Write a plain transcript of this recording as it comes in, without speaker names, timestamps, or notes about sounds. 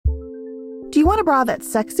Do you want a bra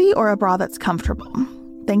that's sexy or a bra that's comfortable?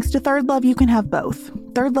 Thanks to Third Love, you can have both.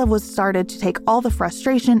 Third Love was started to take all the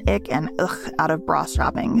frustration, ick, and ugh out of bra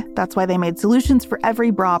shopping. That's why they made solutions for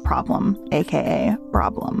every bra problem, aka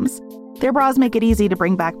problems. Their bras make it easy to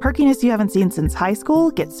bring back perkiness you haven't seen since high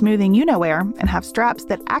school, get smoothing you-know-where, and have straps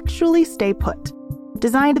that actually stay put.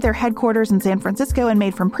 Designed at their headquarters in San Francisco and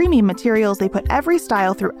made from premium materials, they put every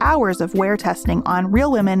style through hours of wear testing on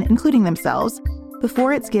real women, including themselves,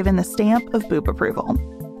 before it's given the stamp of boob approval.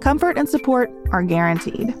 Comfort and support are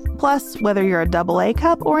guaranteed. Plus, whether you're a AA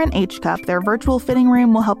cup or an H cup, their virtual fitting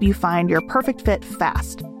room will help you find your perfect fit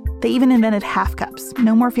fast. They even invented half cups.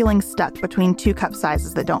 No more feeling stuck between 2 cup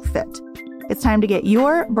sizes that don't fit. It's time to get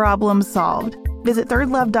your problems solved. Visit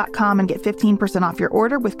thirdlove.com and get 15% off your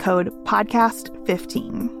order with code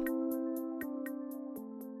PODCAST15.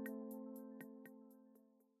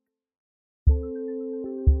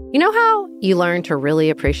 You know how you learn to really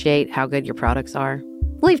appreciate how good your products are?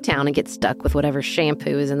 Leave town and get stuck with whatever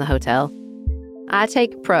shampoo is in the hotel. I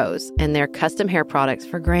take Prose and their custom hair products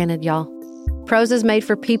for granted, y'all. Prose is made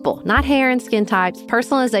for people, not hair and skin types.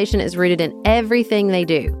 Personalization is rooted in everything they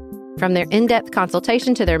do. From their in-depth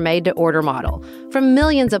consultation to their made-to-order model. From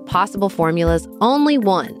millions of possible formulas, only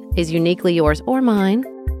one is uniquely yours or mine.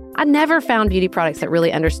 I never found beauty products that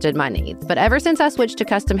really understood my needs, but ever since I switched to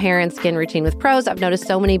custom hair and skin routine with Prose, I've noticed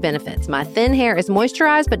so many benefits. My thin hair is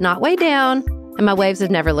moisturized but not weighed down, and my waves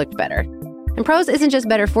have never looked better. And Prose isn't just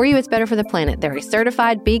better for you, it's better for the planet. They're a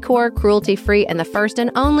certified B Corp, cruelty-free, and the first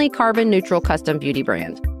and only carbon-neutral custom beauty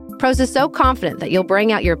brand. Prose is so confident that you'll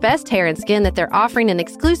bring out your best hair and skin that they're offering an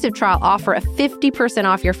exclusive trial offer of 50%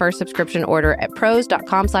 off your first subscription order at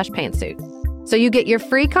prose.com/pantsuit. So you get your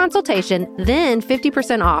free consultation, then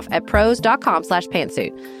 50% off at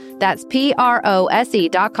prose.com/pantsuit. That's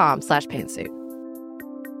prose.com/pantsuit.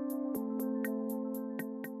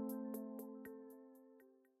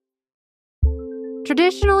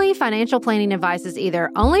 Traditionally, financial planning advice is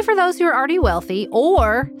either only for those who are already wealthy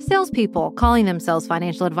or salespeople calling themselves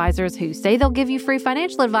financial advisors who say they'll give you free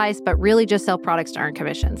financial advice but really just sell products to earn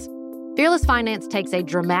commissions. Fearless Finance takes a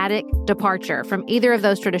dramatic departure from either of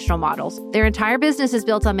those traditional models. Their entire business is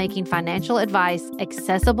built on making financial advice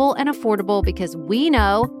accessible and affordable because we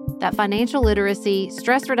know that financial literacy,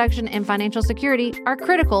 stress reduction, and financial security are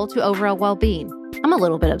critical to overall well-being. I'm a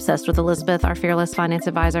little bit obsessed with Elizabeth, our Fearless Finance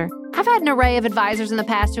advisor. I've had an array of advisors in the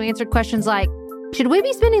past who answered questions like, should we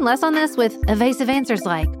be spending less on this, with evasive answers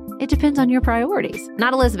like, it depends on your priorities.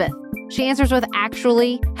 Not Elizabeth. She answers with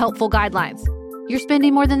actually helpful guidelines. You're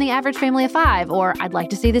spending more than the average family of 5, or I'd like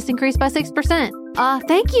to see this increase by 6%.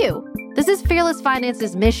 Thank you. This is Fearless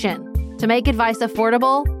Finance's mission, to make advice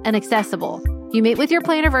affordable and accessible. You meet with your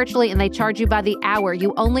planner virtually and they charge you by the hour.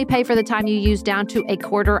 You only pay for the time you use down to a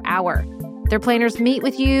quarter hour. Their planners meet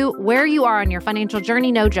with you where you are on your financial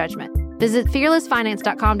journey, no judgment. Visit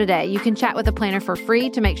fearlessfinance.com today. You can chat with a planner for free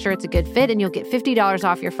to make sure it's a good fit, and you'll get $50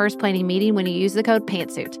 off your first planning meeting when you use the code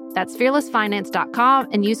PANTSUIT. That's fearlessfinance.com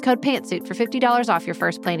and use code PANTSUIT for $50 off your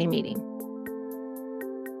first planning meeting.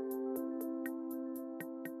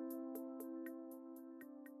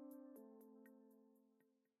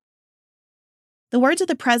 The words of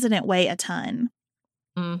the president weigh a ton.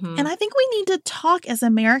 Mm-hmm. And I think we need to talk as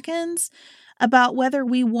Americans about whether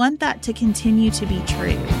we want that to continue to be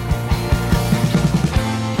true.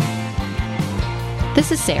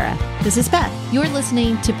 This is Sarah. This is Beth. You're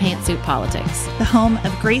listening to Pantsuit Politics, the home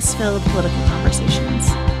of grace-filled political conversations.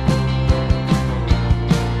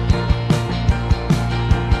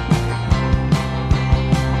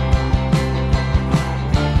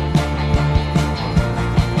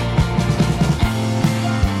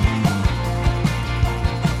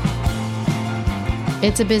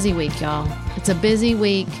 It's a busy week, y'all. It's a busy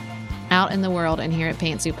week out in the world and here at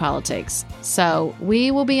Pantsuit Politics. So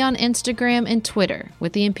we will be on Instagram and Twitter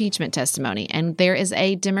with the impeachment testimony, and there is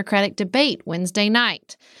a Democratic debate Wednesday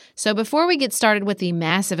night. So before we get started with the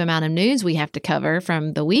massive amount of news we have to cover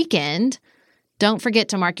from the weekend, don't forget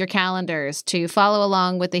to mark your calendars to follow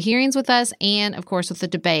along with the hearings with us and, of course, with the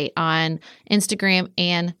debate on Instagram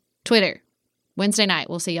and Twitter. Wednesday night.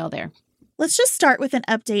 We'll see y'all there. Let's just start with an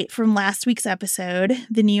update from last week's episode.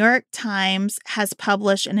 The New York Times has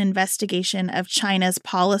published an investigation of China's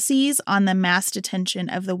policies on the mass detention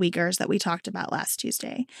of the Uyghurs that we talked about last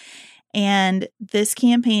Tuesday. And this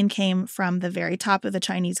campaign came from the very top of the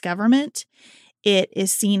Chinese government. It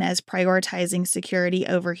is seen as prioritizing security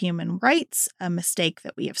over human rights, a mistake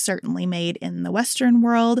that we have certainly made in the Western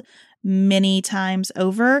world many times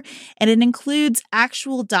over. And it includes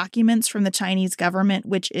actual documents from the Chinese government,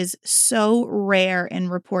 which is so rare in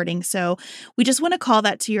reporting. So we just want to call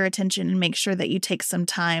that to your attention and make sure that you take some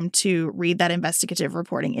time to read that investigative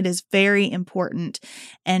reporting. It is very important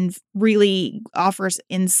and really offers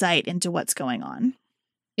insight into what's going on.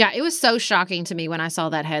 Yeah, it was so shocking to me when I saw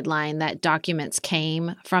that headline that documents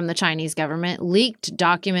came from the Chinese government. Leaked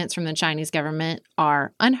documents from the Chinese government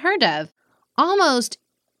are unheard of. Almost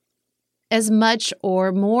as much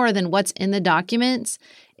or more than what's in the documents,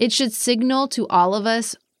 it should signal to all of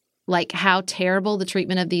us like how terrible the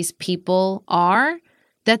treatment of these people are,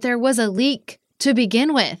 that there was a leak to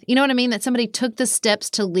begin with. You know what I mean? That somebody took the steps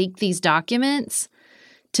to leak these documents,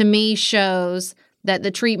 to me shows that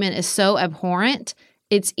the treatment is so abhorrent,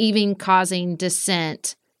 it's even causing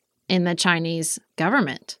dissent in the Chinese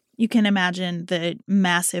government. You can imagine the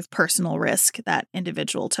massive personal risk that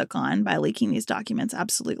individual took on by leaking these documents.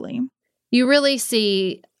 Absolutely. You really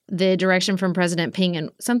see the direction from President Ping.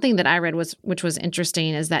 And something that I read which was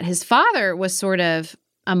interesting is that his father was sort of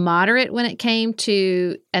a moderate when it came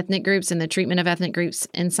to ethnic groups and the treatment of ethnic groups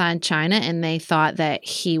inside China. And they thought that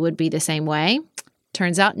he would be the same way.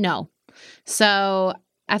 Turns out, no. So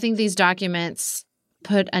I think these documents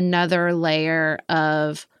put another layer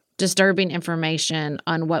of disturbing information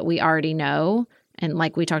on what we already know. And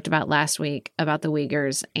like we talked about last week about the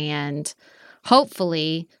Uyghurs, and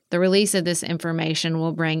hopefully the release of this information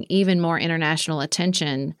will bring even more international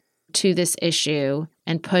attention to this issue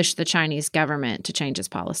and push the Chinese government to change its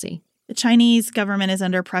policy. The Chinese government is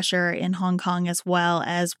under pressure in Hong Kong, as well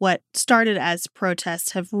as what started as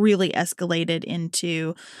protests have really escalated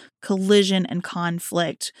into collision and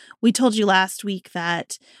conflict. We told you last week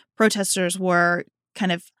that protesters were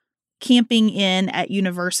kind of camping in at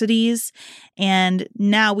universities, and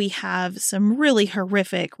now we have some really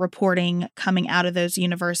horrific reporting coming out of those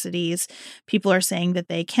universities. People are saying that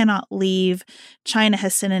they cannot leave. China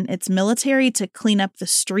has sent in its military to clean up the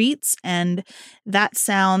streets, and that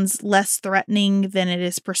sounds less threatening than it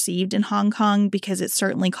is perceived in Hong Kong, because it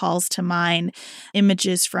certainly calls to mind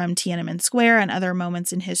images from Tiananmen Square and other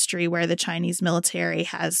moments in history where the Chinese military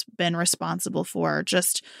has been responsible for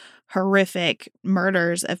just horrific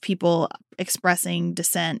murders of people expressing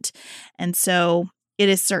dissent. And so it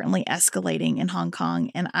is certainly escalating in Hong Kong.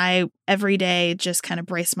 And I, every day, just kind of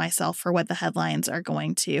brace myself for what the headlines are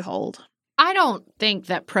going to hold. I don't think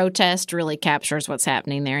that protest really captures what's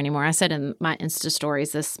happening there anymore. I said in my Insta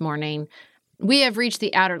stories this morning, we have reached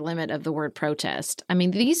the outer limit of the word protest. I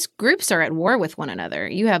mean, these groups are at war with one another.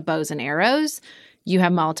 You have bows and arrows. You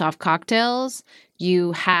have Molotov cocktails.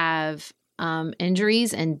 You have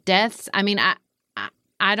injuries and deaths. I mean,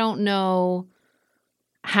 I don't know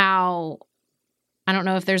I don't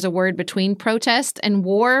know if there's a word between protest and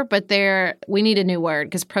war, but we need a new word,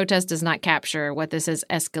 because protest does not capture what this has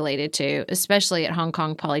escalated to, especially at Hong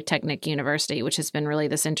Kong Polytechnic University, which has been really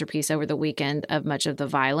the centerpiece over the weekend of much of the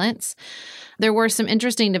violence. There were some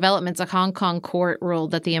interesting developments. A Hong Kong court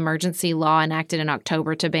ruled that the emergency law enacted in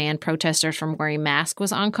October to ban protesters from wearing masks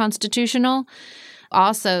was unconstitutional.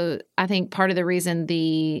 Also, I think part of the reason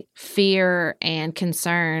the fear and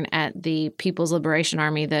concern at the People's Liberation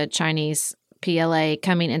Army, the Chinese PLA,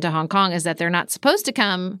 coming into Hong Kong is that they're not supposed to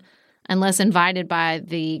come unless invited by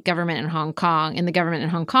the government in Hong Kong. And the government in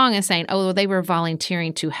Hong Kong is saying, oh, they were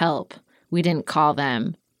volunteering to help. We didn't call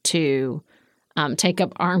them to take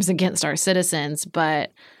up arms against our citizens.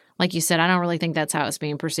 But like you said, I don't really think that's how it's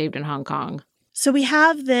being perceived in Hong Kong. So we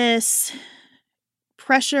have this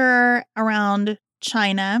pressure around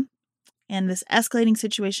China and this escalating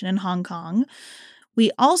situation in Hong Kong. We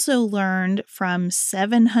also learned from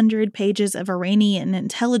 700 pages of Iranian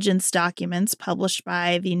intelligence documents published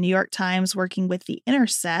by the New York Times working with The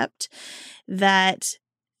Intercept that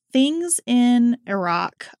things in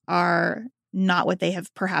Iraq are not what they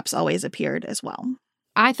have perhaps always appeared as well.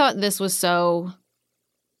 I thought this was so,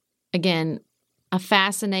 again, a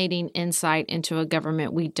fascinating insight into a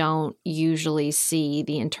government we don't usually see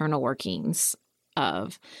the internal workings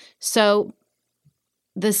of. So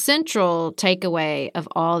the central takeaway of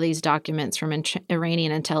all these documents from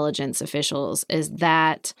Iranian intelligence officials is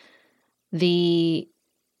that the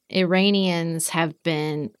Iranians have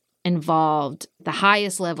been involved at the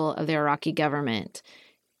highest level of the Iraqi government.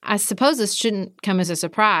 I suppose this shouldn't come as a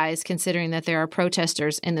surprise, considering that there are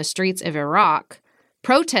protesters in the streets of Iraq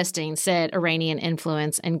protesting said Iranian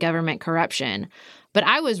influence and government corruption. But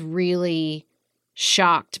I was really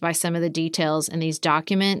shocked by some of the details in these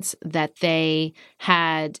documents that they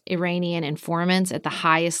had Iranian informants at the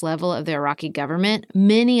highest level of the Iraqi government.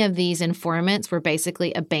 Many of these informants were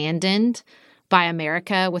basically abandoned by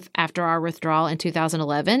America after our withdrawal in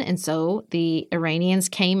 2011. And so the Iranians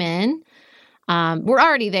came in, were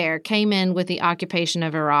already there, came in with the occupation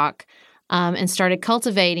of Iraq, and started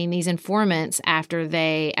cultivating these informants after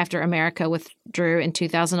America withdrew in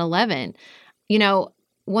 2011. You know,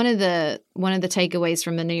 one of the takeaways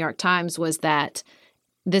from the New York Times was that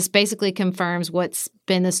this basically confirms what's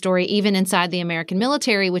been the story even inside the American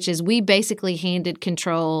military, which is we basically handed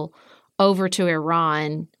control over to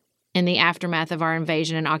Iran in the aftermath of our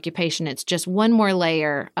invasion and occupation. It's just one more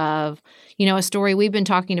layer of, a story we've been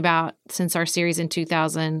talking about since our series in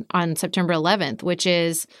 2000 on September 11th, which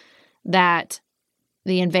is that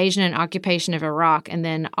the invasion and occupation of Iraq and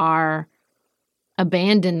then our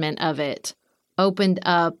abandonment of it opened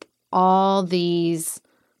up all these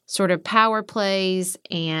sort of power plays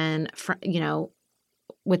and,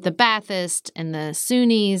 with the Baathists and the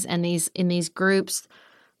Sunnis and these groups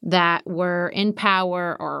that were in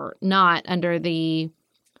power or not under the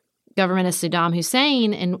government of Saddam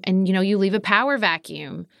Hussein. And you leave a power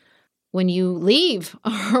vacuum when you leave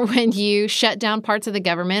or when you shut down parts of the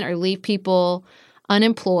government or leave people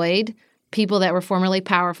unemployed, people that were formerly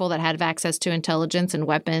powerful that had access to intelligence and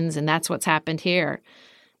weapons. And that's what's happened here.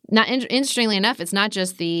 Now, interestingly enough, it's not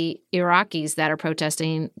just the Iraqis that are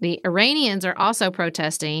protesting. The Iranians are also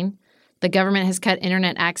protesting. The government has cut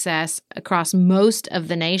internet access across most of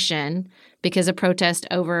the nation because of protest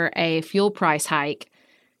over a fuel price hike.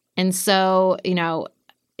 And so,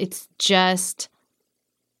 it's just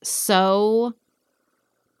so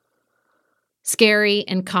scary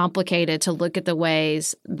and complicated to look at the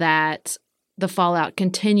ways that the fallout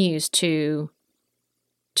continues to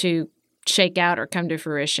shake out or come to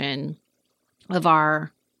fruition of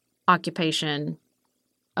our occupation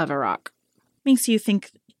of Iraq. Makes you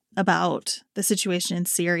think about the situation in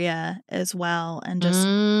Syria as well, and just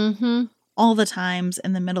all the times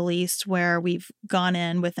in the Middle East where we've gone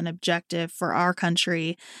in with an objective for our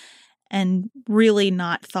country and really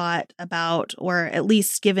not thought about, or at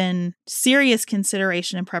least given serious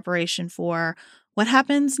consideration and preparation for what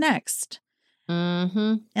happens next.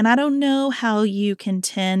 And I don't know how you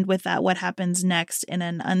contend with that, what happens next in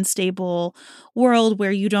an unstable world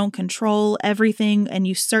where you don't control everything and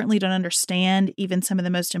you certainly don't understand even some of the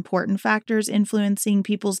most important factors influencing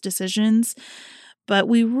people's decisions. But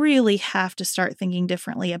we really have to start thinking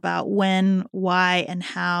differently about when, why, and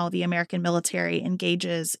how the American military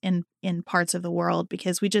engages in parts of the world,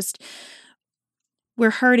 because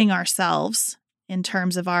we're hurting ourselves in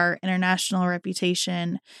terms of our international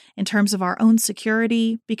reputation, in terms of our own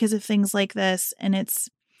security because of things like this. And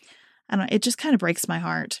it just kind of breaks my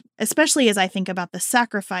heart, especially as I think about the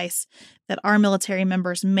sacrifice that our military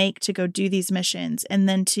members make to go do these missions and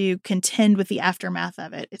then to contend with the aftermath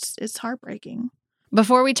of it. It's heartbreaking.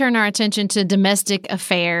 Before we turn our attention to domestic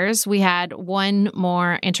affairs, we had one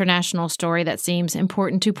more international story that seems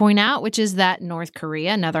important to point out, which is that North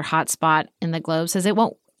Korea, another hotspot in the globe, says it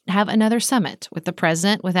won't have another summit with the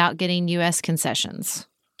president without getting U.S. concessions.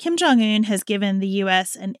 Kim Jong-un has given the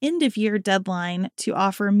U.S. an end-of-year deadline to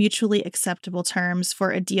offer mutually acceptable terms for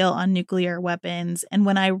a deal on nuclear weapons. And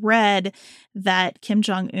when I read that Kim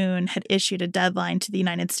Jong-un had issued a deadline to the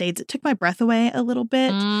United States, it took my breath away a little bit,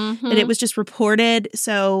 that it was just reported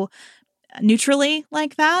so neutrally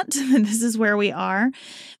like that. This is where we are.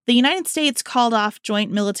 The United States called off joint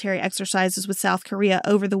military exercises with South Korea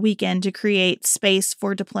over the weekend to create space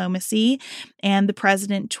for diplomacy. And the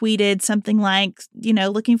president tweeted something like,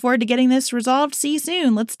 looking forward to getting this resolved. See you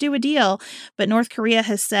soon. Let's do a deal. But North Korea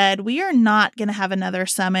has said, we are not going to have another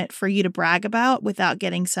summit for you to brag about without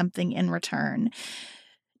getting something in return.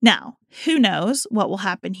 Now, who knows what will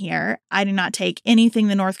happen here? I do not take anything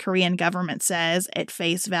the North Korean government says at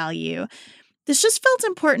face value. This just felt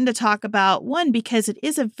important to talk about, one, because it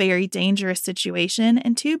is a very dangerous situation,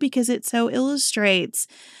 and two, because it so illustrates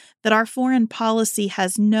that our foreign policy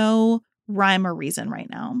has no rhyme or reason right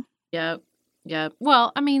now. Yep.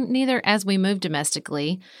 Well, neither as we move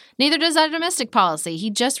domestically, neither does our domestic policy. He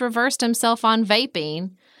just reversed himself on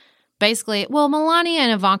vaping. Basically, Melania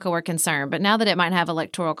and Ivanka were concerned, but now that it might have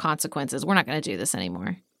electoral consequences, we're not going to do this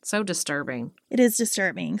anymore. So disturbing. It is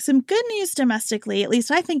disturbing. Some good news domestically, at least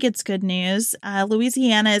I think it's good news.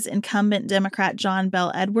 Louisiana's incumbent Democrat John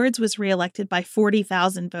Bel Edwards was reelected by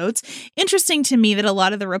 40,000 votes. Interesting to me that a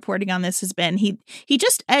lot of the reporting on this has been he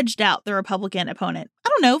just edged out the Republican opponent. I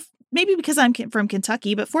don't know, maybe because I'm from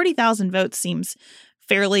Kentucky, but 40,000 votes seems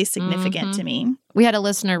fairly significant to me. We had a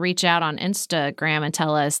listener reach out on Instagram and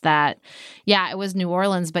tell us that, it was New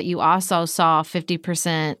Orleans, but you also saw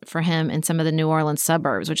 50% for him in some of the New Orleans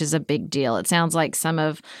suburbs, which is a big deal. It sounds like some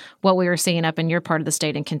of what we were seeing up in your part of the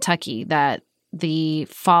state in Kentucky, that the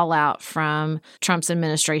fallout from Trump's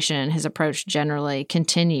administration and his approach generally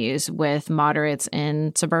continues with moderates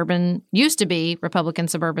in used to be Republican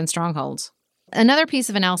suburban strongholds. Another piece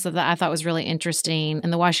of analysis that I thought was really interesting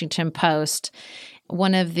in the Washington Post,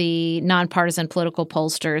 one of the nonpartisan political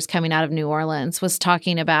pollsters coming out of New Orleans was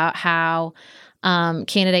talking about how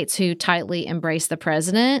candidates who tightly embrace the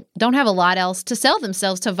president don't have a lot else to sell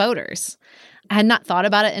themselves to voters. I had not thought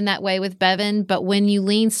about it in that way with Bevin, but when you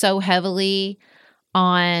lean so heavily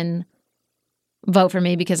on vote for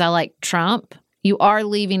me because I like Trump, you are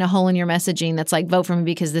leaving a hole in your messaging that's like, vote for me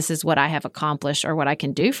because this is what I have accomplished or what I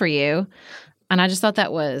can do for you. And I just thought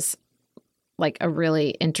that was like a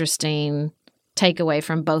really interesting takeaway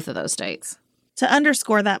from both of those states. To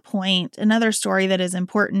underscore that point, another story that is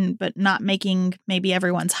important but not making maybe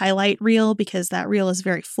everyone's highlight reel, because that reel is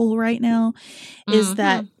very full right now, is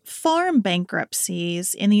that farm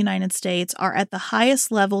bankruptcies in the United States are at the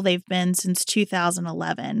highest level they've been since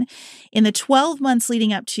 2011. In the 12 months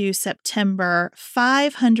leading up to September,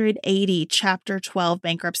 580 Chapter 12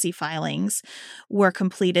 bankruptcy filings were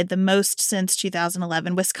completed, the most since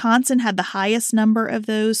 2011. Wisconsin had the highest number of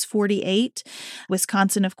those, 48.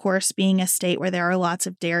 Wisconsin, of course, being a state where there are lots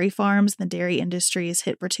of dairy farms. The dairy industry is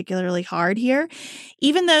hit particularly hard here.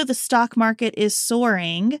 Even though the stock market is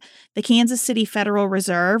soaring, the Kansas City Federal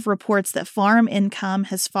Reserve reports that farm income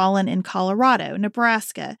has fallen in Colorado,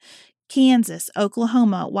 Nebraska, Kansas,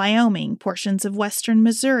 Oklahoma, Wyoming, portions of western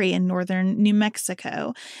Missouri, and northern New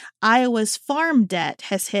Mexico. Iowa's farm debt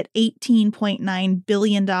has hit $18.9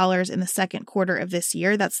 billion in the second quarter of this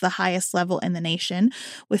year. That's the highest level in the nation,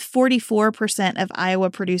 with 44% of Iowa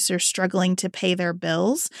producers struggling to pay their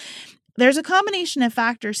bills. There's a combination of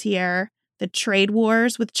factors here. The trade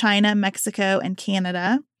wars with China, Mexico, and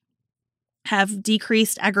Canada have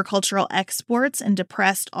decreased agricultural exports and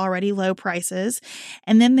depressed already low prices.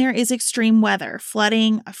 And then there is extreme weather,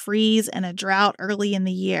 flooding, a freeze, and a drought early in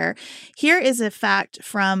the year. Here is a fact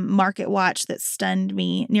from MarketWatch that stunned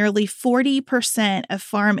me. Nearly 40% of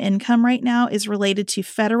farm income right now is related to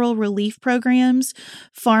federal relief programs,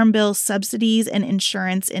 farm bill subsidies, and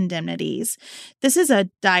insurance indemnities. This is a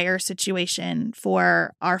dire situation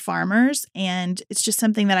for our farmers, and it's just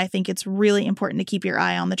something that I think it's really important to keep your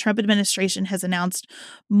eye on. The Trump administration has announced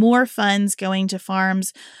more funds going to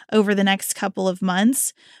farms over the next couple of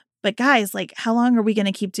months. But guys, like, how long are we going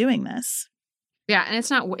to keep doing this? Yeah, and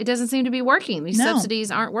it doesn't seem to be working. These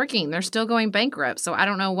subsidies aren't working. They're still going bankrupt. So I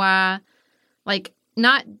don't know why, like,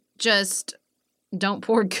 not just don't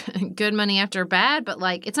pour good money after bad, but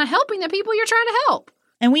like, it's not helping the people you're trying to help.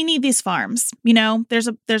 And we need these farms. You know, there's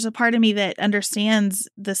a part of me that understands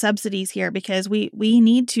the subsidies here, because we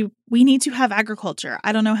need to have agriculture.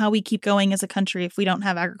 I don't know how we keep going as a country if we don't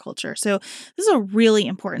have agriculture. So this is a really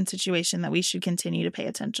important situation that we should continue to pay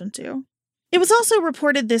attention to. It was also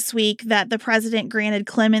reported this week that the president granted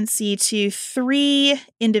clemency to 3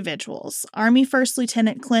 individuals. Army First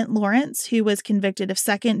Lieutenant Clint Lawrence, who was convicted of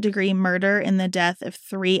second-degree murder in the death of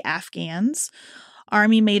 3 Afghans.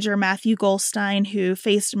 Army Major Matthew Goldstein, who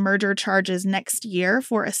faced murder charges next year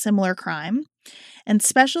for a similar crime, and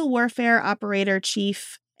Special Warfare Operator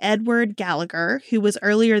Chief Edward Gallagher, who was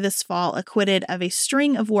earlier this fall acquitted of a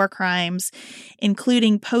string of war crimes,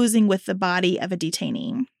 including posing with the body of a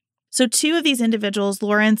detainee. So 2 of these individuals,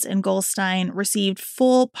 Lawrence and Goldstein, received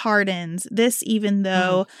full pardons, this even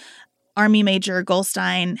though Army Major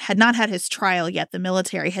Goldstein had not had his trial yet. The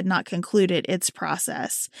military had not concluded its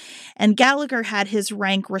process. And Gallagher had his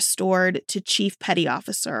rank restored to Chief Petty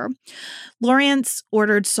Officer. Lawrence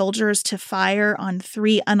ordered soldiers to fire on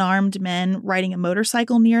 3 unarmed men riding a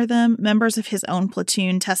motorcycle near them. Members of his own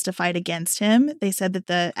platoon testified against him. They said that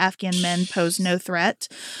the Afghan men posed no threat.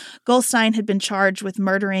 Goldstein had been charged with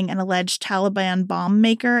murdering an alleged Taliban bomb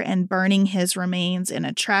maker and burning his remains in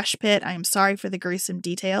a trash pit. I am sorry for the gruesome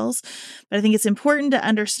details, but I think it's important to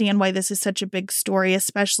understand why this is such a big story,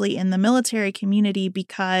 especially in the military community,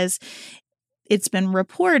 because it's been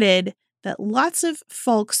reported that lots of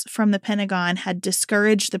folks from the Pentagon had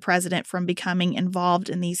discouraged the president from becoming involved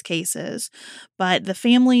in these cases. But the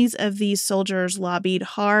families of these soldiers lobbied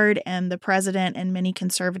hard, and the president and many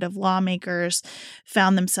conservative lawmakers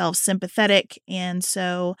found themselves sympathetic. And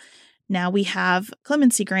so now we have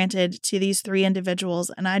clemency granted to these 3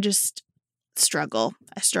 individuals, and I just struggle.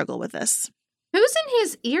 I struggle with this. Who's in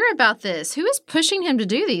his ear about this? Who is pushing him to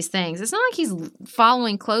do these things? It's not like he's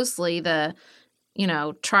following closely the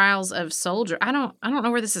trials of soldiers. I don't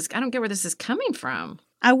know where this is. I don't get where this is coming from.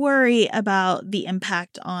 I worry about the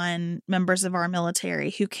impact on members of our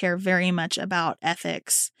military who care very much about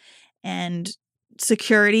ethics and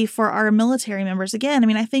security for our military members. Again, I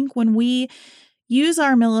mean, I think when we use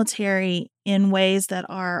our military in ways that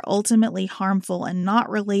are ultimately harmful and not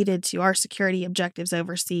related to our security objectives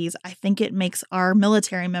overseas, I think it makes our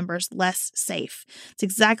military members less safe. It's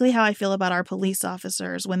exactly how I feel about our police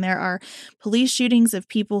officers. When there are police shootings of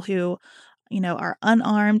people who, are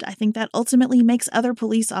unarmed, I think that ultimately makes other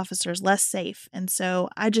police officers less safe. And so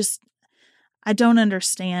I don't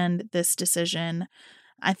understand this decision.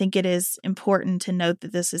 I think it is important to note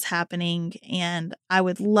that this is happening, and I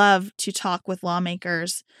would love to talk with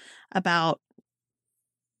lawmakers about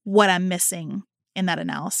what I'm missing in that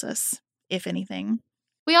analysis, if anything.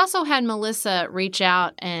 We also had Melissa reach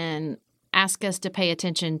out and ask us to pay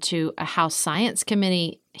attention to a House Science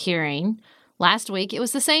Committee hearing last week. It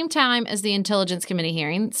was the same time as the Intelligence Committee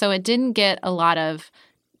hearing, so it didn't get a lot of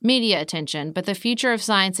media attention, but the future of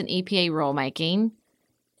science and EPA rulemaking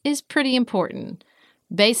is pretty important.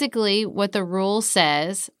 Basically, what the rule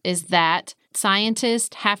says is that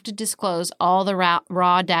scientists have to disclose all the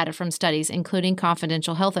raw data from studies, including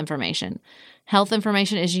confidential health information. Health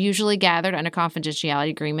information is usually gathered under confidentiality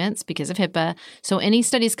agreements because of HIPAA, so any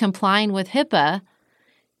studies complying with HIPAA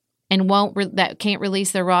and that can't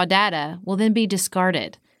release their raw data will then be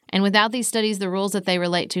discarded. And without these studies, the rules that they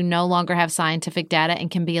relate to no longer have scientific data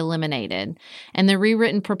and can be eliminated. And the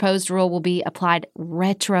rewritten proposed rule will be applied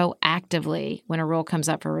retroactively when a rule comes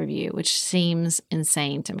up for review, which seems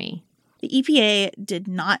insane to me. The EPA did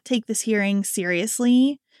not take this hearing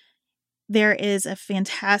seriously. There is a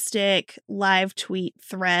fantastic live tweet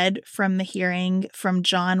thread from the hearing from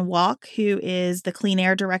John Walk, who is the Clean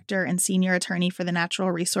Air Director and Senior Attorney for the Natural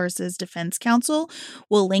Resources Defense Council.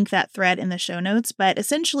 We'll link that thread in the show notes. But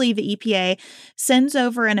essentially, the EPA sends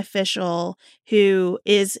over an official who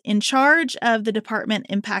is in charge of the department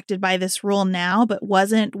impacted by this rule now, but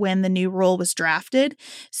wasn't when the new rule was drafted.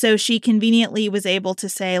 So she conveniently was able to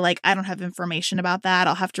say, I don't have information about that.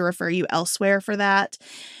 I'll have to refer you elsewhere for that.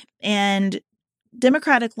 And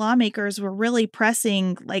Democratic lawmakers were really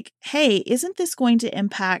pressing, hey, isn't this going to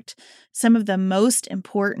impact some of the most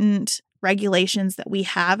important regulations that we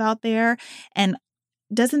have out there? And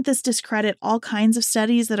doesn't this discredit all kinds of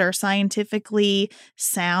studies that are scientifically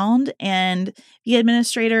sound? And the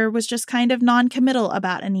administrator was just kind of non-committal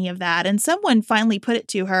about any of that. And someone finally put it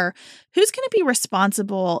to her, who's going to be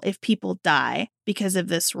responsible if people die because of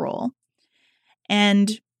this rule?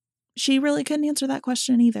 And she really couldn't answer that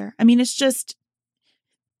question either. I mean, it's just,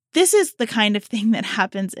 this is the kind of thing that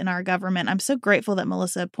happens in our government. I'm so grateful that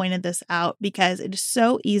Melissa pointed this out because it is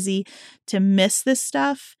so easy to miss this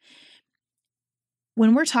stuff.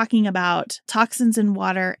 When we're talking about toxins in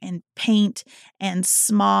water and paint and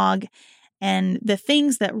smog and the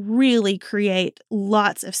things that really create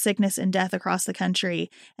lots of sickness and death across the country,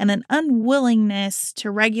 and an unwillingness to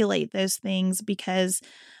regulate those things because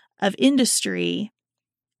of industry,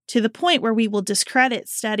 to the point where we will discredit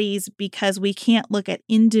studies because we can't look at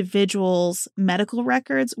individuals' medical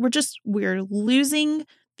records, we're losing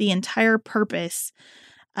the entire purpose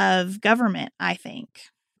of government, I think.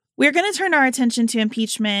 We're going to turn our attention to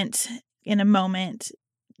impeachment in a moment.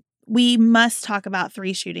 We must talk about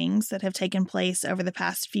 3 shootings that have taken place over the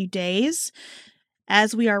past few days.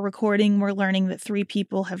 As we are recording, we're learning that 3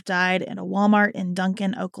 people have died at a Walmart in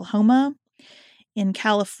Duncan, Oklahoma. In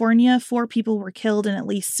California, 4 people were killed and at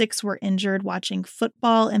least 6 were injured watching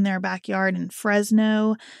football in their backyard in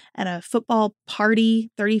Fresno. At a football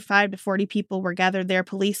party, 35 to 40 people were gathered there.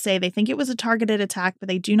 Police say they think it was a targeted attack, but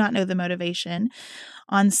they do not know the motivation.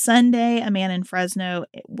 On Sunday, a man in Fresno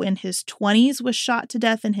in his 20s was shot to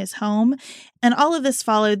death in his home. And all of this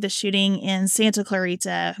followed the shooting in Santa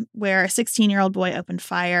Clarita, where a 16-year-old boy opened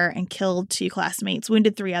fire and killed 2 classmates,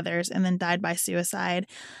 wounded 3 others, and then died by suicide.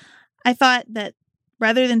 I thought that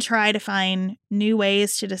rather than try to find new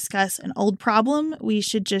ways to discuss an old problem, we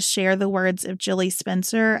should just share the words of Jilly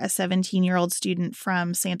Spencer, a 17-year-old student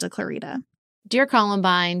from Santa Clarita. Dear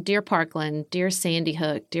Columbine, dear Parkland, dear Sandy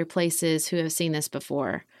Hook, dear places who have seen this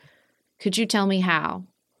before, could you tell me how?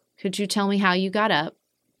 Could you tell me how you got up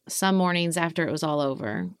some mornings after it was all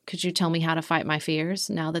over? Could you tell me how to fight my fears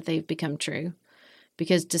now that they've become true?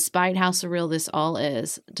 Because despite how surreal this all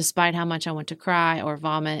is, despite how much I want to cry or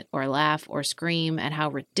vomit or laugh or scream at how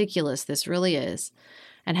ridiculous this really is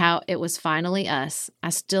and how it was finally us, I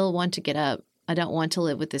still want to get up. I don't want to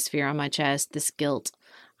live with this fear on my chest, this guilt.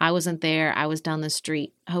 I wasn't there. I was down the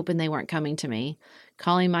street, hoping they weren't coming to me,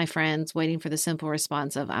 calling my friends, waiting for the simple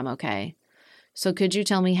response of, I'm okay. So could you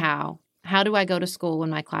tell me how? How do I go to school when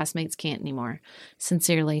my classmates can't anymore?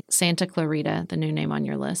 Sincerely, Santa Clarita, the new name on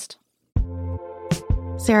your list.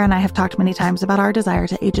 Sarah and I have talked many times about our desire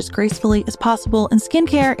to age as gracefully as possible, and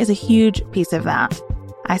skincare is a huge piece of that.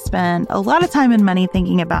 I spend a lot of time and money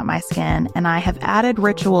thinking about my skin, and I have added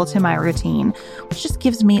Ritual to my routine, which just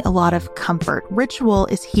gives me a lot of comfort. Ritual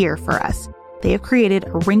is here for us. They have created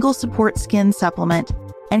a wrinkle support skin supplement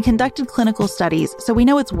and conducted clinical studies, so we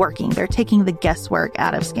know it's working. They're taking the guesswork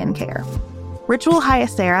out of skincare. Ritual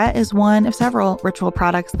Hyacera is one of several Ritual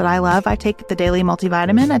products that I love. I take the daily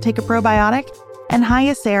multivitamin, I take a probiotic, and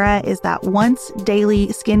Hyacera is that once daily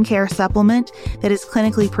skincare supplement that is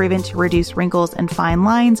clinically proven to reduce wrinkles and fine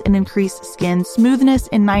lines and increase skin smoothness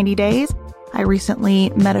in 90 days. I recently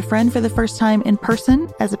met a friend for the first time in person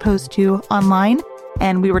as opposed to online,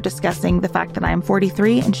 and we were discussing the fact that I am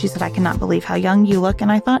 43, and she said, "I cannot believe how young you look."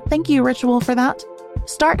 And I thought, thank you, Ritual, for that.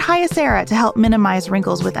 Start Hyacera to help minimize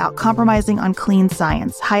wrinkles without compromising on clean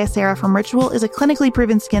science. Hyacera from Ritual is a clinically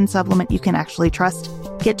proven skin supplement you can actually trust.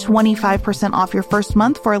 Get 25% off your first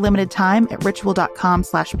month for a limited time at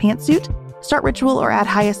ritual.com/pantsuit. Start Ritual or add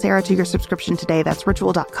Hyacera to your subscription today. That's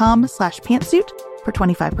ritual.com/pantsuit for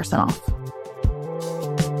 25% off.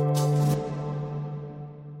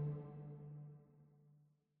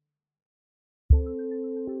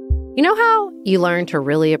 You know how you learn to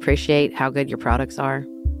really appreciate how good your products are?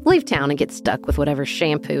 Leave town and get stuck with whatever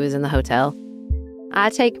shampoo is in the hotel. I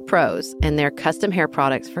take Prose and their custom hair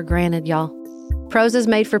products for granted, y'all. Prose is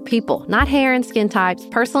made for people, not hair and skin types.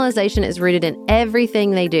 Personalization is rooted in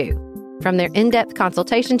everything they do. From their in-depth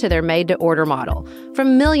consultation to their made-to-order model.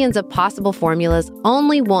 From millions of possible formulas,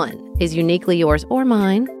 only one is uniquely yours or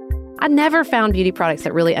mine. I never found beauty products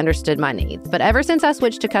that really understood my needs, but ever since I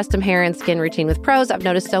switched to custom hair and skin routine with Prose, I've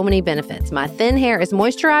noticed so many benefits. My thin hair is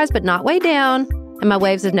moisturized but not weighed down, and my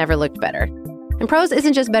waves have never looked better. And Prose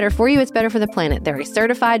isn't just better for you, it's better for the planet. They're a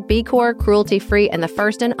certified B Corp, cruelty-free, and the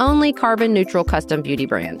first and only carbon-neutral custom beauty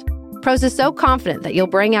brand. Prose is so confident that you'll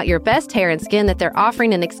bring out your best hair and skin that they're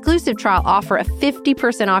offering an exclusive trial offer of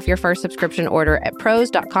 50% off your first subscription order at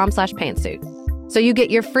prose.com/pantsuit. So you get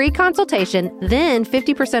your free consultation, then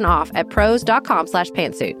 50% off at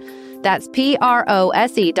prose.com/pantsuit. That's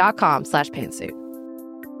prose.com/pantsuit.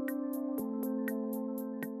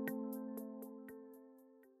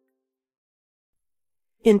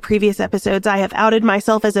 In previous episodes, I have outed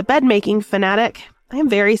myself as a bed-making fanatic. I am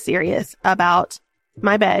very serious about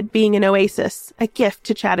my bed being an oasis, a gift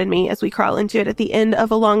to Chad and me as we crawl into it at the end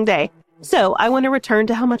of a long day. So I want to return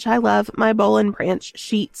to how much I love my Boll & Branch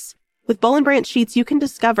sheets. With Boll & Branch sheets, you can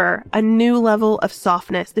discover a new level of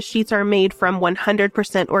softness. The sheets are made from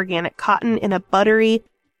 100% organic cotton in a buttery,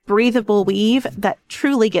 breathable weave that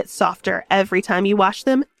truly gets softer every time you wash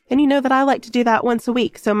them. And you know that I like to do that once a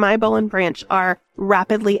week, so my Boll & Branch are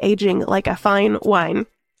rapidly aging like a fine wine.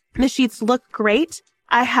 The sheets look great.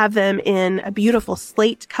 I have them in a beautiful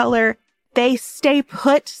slate color. They stay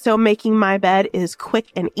put, so making my bed is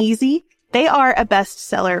quick and easy. They are a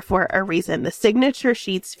bestseller for a reason. The signature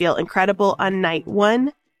sheets feel incredible on night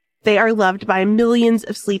one. They are loved by millions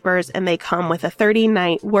of sleepers, and they come with a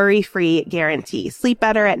 30-night worry-free guarantee. Sleep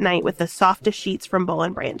better at night with the softest sheets from Boll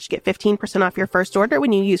 & Branch. Get 15% off your first order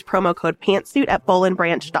when you use promo code PANTSUIT at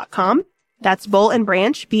bollandbranch.com. That's Boll &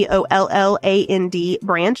 Branch, BOLLAND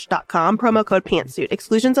branch.com, promo code PANTSUIT.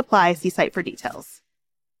 Exclusions apply. See site for details.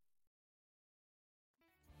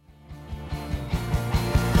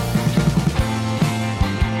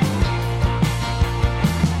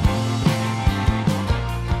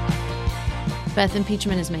 Beth,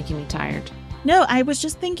 impeachment is making me tired. No, I was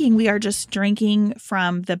just thinking we are just drinking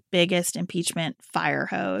from the biggest impeachment fire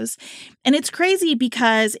hose. And it's crazy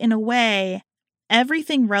because, in a way,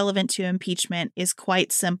 everything relevant to impeachment is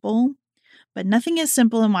quite simple, but nothing is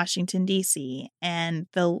simple in Washington, D.C. And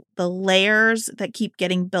the layers that keep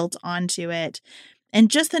getting built onto it, and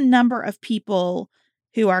just the number of people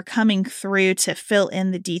who are coming through to fill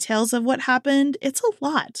in the details of what happened, it's a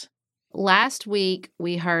lot. Last week,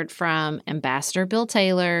 we heard from Ambassador Bill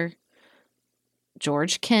Taylor,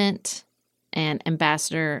 George Kent, and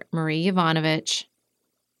Ambassador Marie Yovanovitch.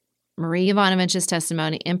 Marie Yovanovitch's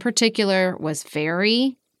testimony in particular was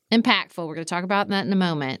very impactful. We're going to talk about that in a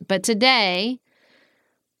moment. But today,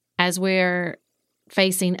 as we're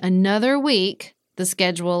facing another week, the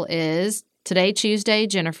schedule is today, Tuesday,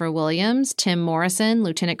 Jennifer Williams, Tim Morrison,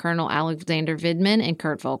 Lieutenant Colonel Alexander Vidman, and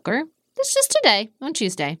Kurt Volker. It's just today, on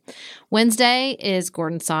Tuesday. Wednesday is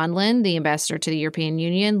Gordon Sondland, the ambassador to the European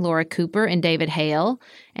Union, Laura Cooper, and David Hale.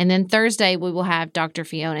 And then Thursday, we will have Dr.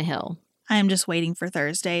 Fiona Hill. I am just waiting for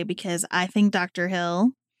Thursday because I think Dr.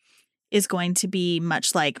 Hill is going to be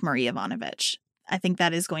much like Marie Yovanovitch. I think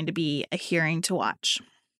that is going to be a hearing to watch.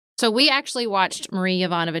 So we actually watched Marie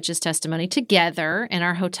Yovanovitch's testimony together in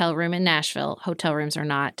our hotel room in Nashville. Hotel rooms are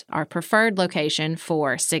not our preferred location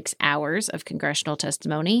for 6 hours of congressional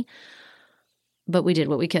testimony. but we did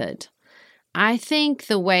what we could. I think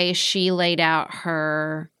the way she laid out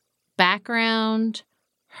her background,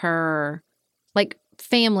 her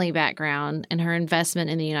family background and her investment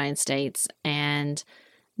in the United States, and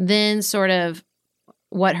then sort of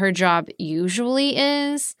what her job usually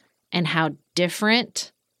is and how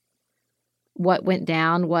different what went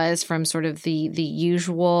down was from sort of the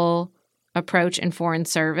usual approach in foreign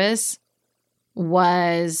service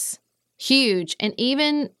was huge. And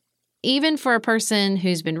even for a person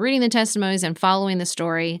who's been reading the testimonies and following the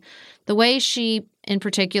story, the way she in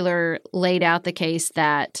particular laid out the case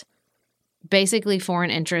that basically foreign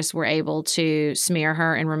interests were able to smear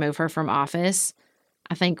her and remove her from office,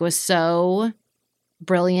 I think was so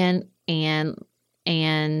brilliant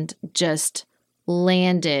and just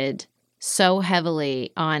landed so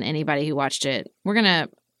heavily on anybody who watched it. We're going to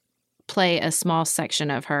play a small section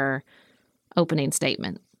of her opening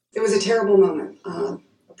statement. It was a terrible moment. A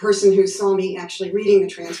person who saw me actually reading the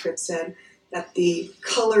transcript said that the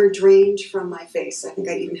color drained from my face. I think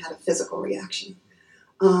I even had a physical reaction.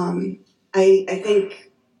 I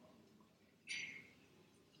think,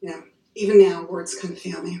 even now, words kind of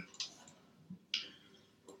fail me.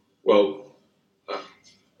 Well,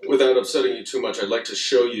 without upsetting you too much, I'd like to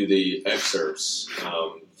show you the excerpts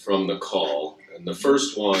from the call. And the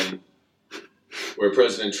first one, where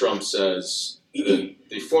President Trump says that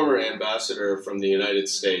the former ambassador from the United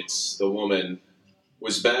States, the woman,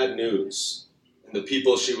 was bad news. And the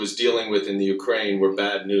people she was dealing with in the Ukraine were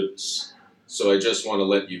bad news. So I just want to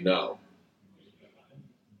let you know.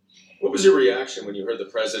 What was your reaction when you heard the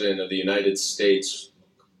President of the United States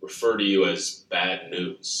refer to you as bad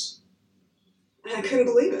news? I couldn't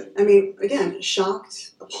believe it. I mean, again,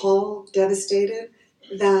 shocked, appalled, devastated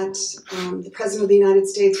that the President of the United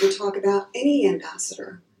States would talk about any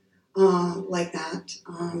ambassador like that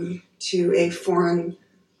to a foreign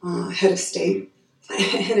head of state.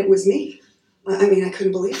 And it was me. I mean, I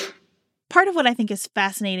couldn't believe it. Part of what I think is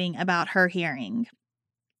fascinating about her hearing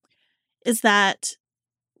is that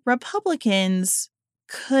Republicans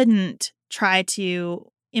couldn't try to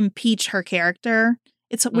impeach her character.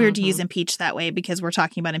 It's weird to use impeach that way because we're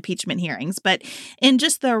talking about impeachment hearings. But in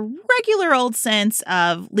just the regular old sense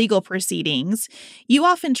of legal proceedings, you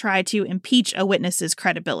often try to impeach a witness's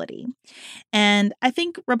credibility. And I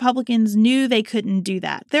think Republicans knew they couldn't do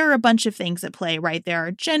that. There are a bunch of things at play, right? There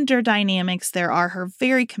are gender dynamics. There are her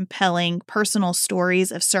very compelling personal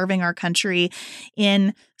stories of serving our country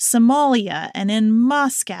in Somalia and in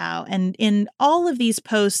Moscow and in all of these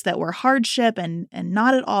posts that were hardship and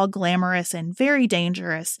not at all glamorous and very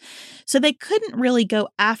dangerous. So they couldn't really go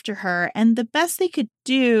after her. And the best they could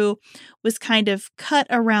do was kind of cut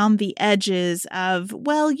around the edges of,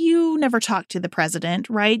 well, you never talked to the president,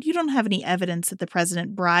 right? You don't have any evidence that the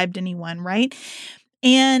president bribed anyone, right?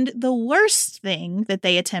 And the worst thing that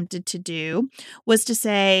they attempted to do was to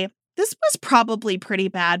say, this was probably pretty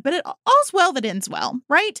bad, but all's well that ends well,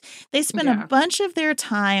 right? They spent a bunch of their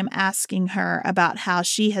time asking her about how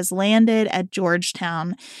she has landed at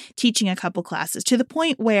Georgetown teaching a couple classes, to the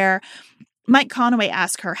point where Mike Conaway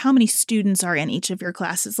asked her, how many students are in each of your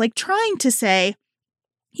classes? Like trying to say,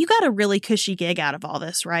 you got a really cushy gig out of all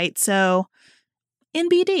this, right? So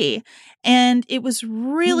NBD. And it was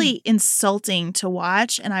really insulting to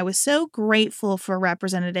watch. And I was so grateful for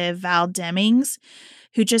Representative Val Demings,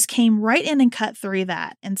 who just came right in and cut through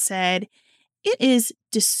that and said, it is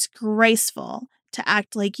disgraceful to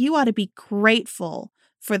act like you ought to be grateful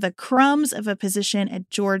for the crumbs of a position at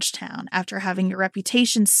Georgetown after having your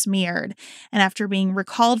reputation smeared and after being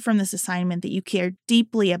recalled from this assignment that you cared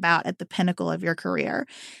deeply about at the pinnacle of your career.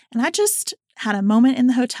 And I just had a moment in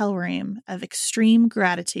the hotel room of extreme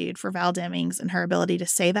gratitude for Val Demings and her ability to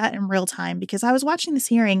say that in real time, because I was watching this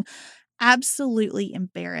hearing absolutely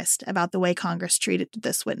embarrassed about the way Congress treated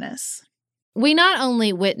this witness. We not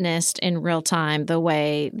only witnessed in real time the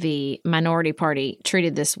way the minority party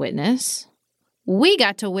treated this witness, we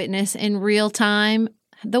got to witness in real time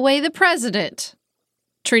the way the president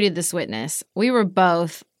treated this witness. We were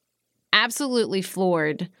both absolutely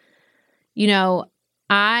floored. You know,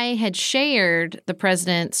 I had shared the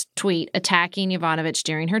president's tweet attacking Yovanovitch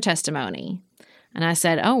during her testimony. And I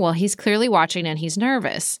said, oh, well, he's clearly watching and he's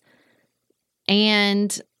nervous.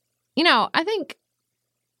 And, you know, I think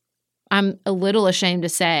I'm a little ashamed to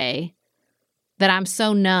say that I'm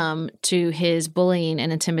so numb to his bullying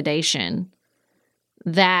and intimidation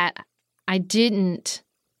that I didn't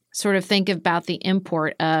sort of think about the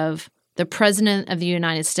import of the president of the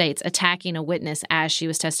United States attacking a witness as she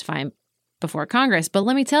was testifying before Congress. But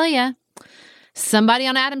let me tell you, somebody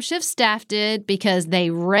on Adam Schiff's staff did, because they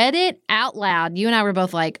read it out loud. You and I were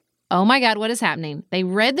both like, oh my God, what is happening? They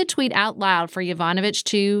read the tweet out loud for Yovanovitch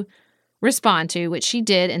to respond to, which she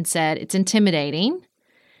did, and said, it's intimidating.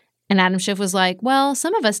 And Adam Schiff was like, well,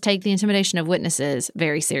 some of us take the intimidation of witnesses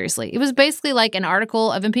very seriously. It was basically like an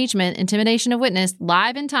article of impeachment, intimidation of witness,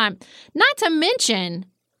 live in time.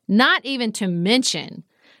 Not even to mention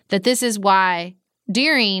that this is why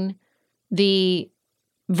during the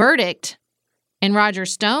verdict in Roger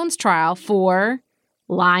Stone's trial for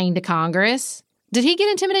lying to Congress, did he get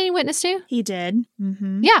intimidating witness too? He did.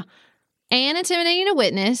 Mm-hmm. Yeah. And intimidating a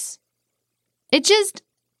witness. It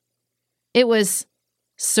was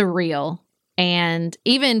surreal. And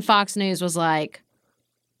even Fox News was like,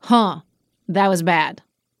 that was bad.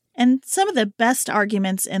 And some of the best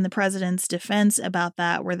arguments in the president's defense about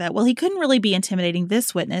that were that, well, he couldn't really be intimidating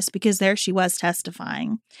this witness because there she was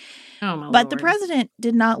testifying. Oh, my But Lord. the president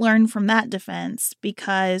did not learn from that defense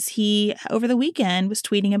because he, over the weekend, was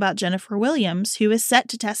tweeting about Jennifer Williams, who is set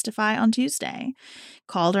to testify on Tuesday.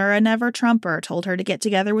 Called her a never-Trumper, told her to get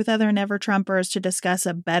together with other never-Trumpers to discuss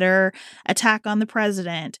a better attack on the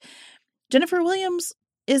president. Jennifer Williams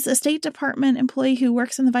is a State Department employee who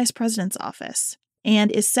works in the vice president's office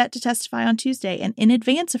and is set to testify on Tuesday. And in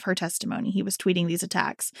advance of her testimony, he was tweeting these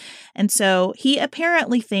attacks. And so he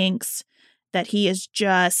apparently thinks that he is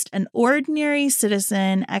just an ordinary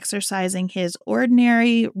citizen exercising his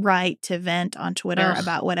ordinary right to vent on Twitter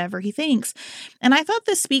about whatever he thinks. And I thought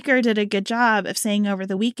the speaker did a good job of saying over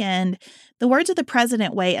the weekend, the words of the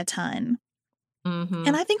president weigh a ton. Mm-hmm.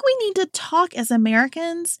 And I think we need to talk as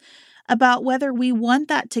Americans about whether we want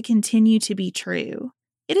that to continue to be true.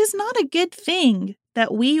 It is not a good thing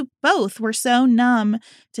that we both were so numb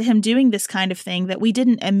to him doing this kind of thing that we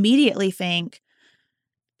didn't immediately think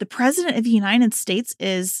the president of the United States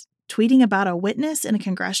is tweeting about a witness in a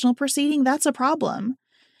congressional proceeding. That's a problem.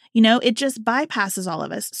 You know, it just bypasses all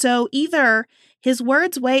of us. So either his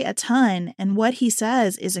words weigh a ton and what he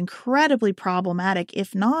says is incredibly problematic,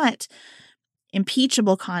 if not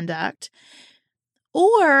impeachable conduct,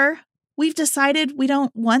 or we've decided we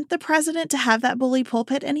don't want the president to have that bully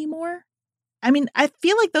pulpit anymore. I mean, I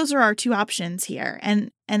feel like those are our two options here.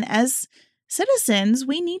 And as citizens,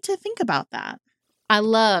 we need to think about that. I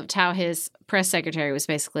loved how his press secretary was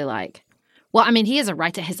basically like, well, I mean, he has a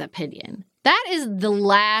right to his opinion. That is the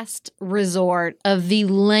last resort of the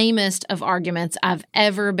lamest of arguments I've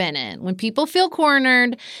ever been in. When people feel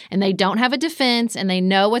cornered and they don't have a defense and they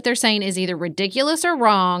know what they're saying is either ridiculous or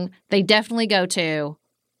wrong, they definitely go to,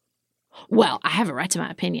 well, I have a right to my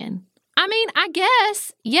opinion. I mean, I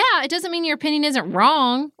guess, yeah, it doesn't mean your opinion isn't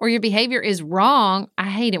wrong or your behavior is wrong. I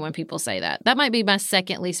hate it when people say that. That might be my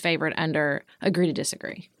second least favorite under agree to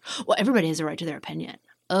disagree. Well, everybody has a right to their opinion.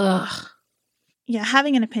 Ugh. Yeah,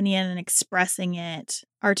 having an opinion and expressing it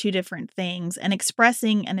are two different things. And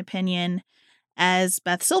expressing an opinion, as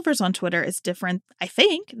Beth Silvers on Twitter, is different, I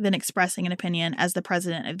think, than expressing an opinion as the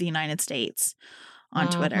president of the United States on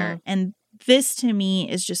Twitter. And this, to me,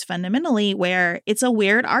 is just fundamentally where it's a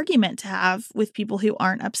weird argument to have with people who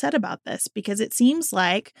aren't upset about this, because it seems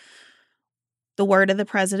like the word of the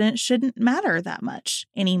president shouldn't matter that much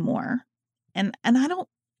anymore. And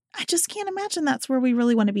I just can't imagine that's where we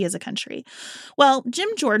really want to be as a country. Well, Jim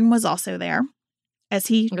Jordan was also there as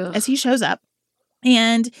he shows up.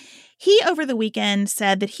 And he, over the weekend,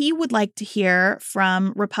 said that he would like to hear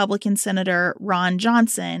from Republican Senator Ron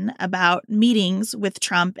Johnson about meetings with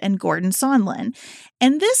Trump and Gordon Sondland.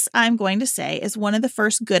 And this, I'm going to say, is one of the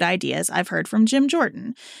first good ideas I've heard from Jim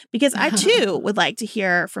Jordan, because I, too, would like to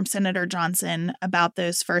hear from Senator Johnson about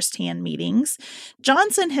those firsthand meetings.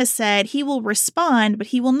 Johnson has said he will respond, but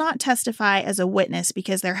he will not testify as a witness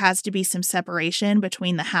because there has to be some separation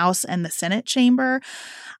between the House and the Senate chamber.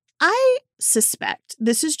 I suspect,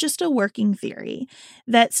 this is just a working theory,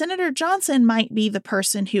 that Senator Johnson might be the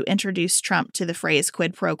person who introduced Trump to the phrase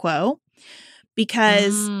quid pro quo,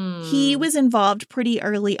 because he was involved pretty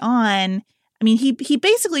early on. I mean, he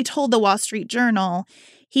basically told the Wall Street Journal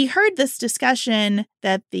he heard this discussion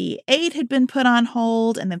that the aid had been put on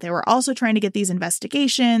hold and that they were also trying to get these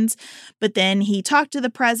investigations. But then he talked to the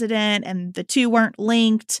president and the two weren't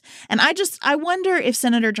linked. And I wonder if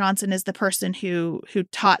Senator Johnson is the person who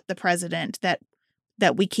taught the president that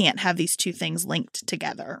we can't have these two things linked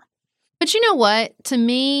together. But you know what? To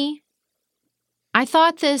me, I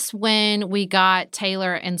thought this when we got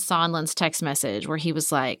Taylor and Sondland's text message where he was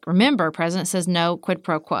like, remember, president says no quid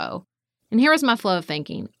pro quo. And here was my flow of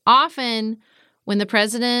thinking. Often when the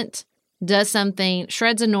president does something,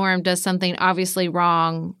 shreds a norm, does something obviously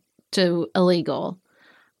wrong to illegal,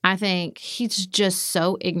 I think he's just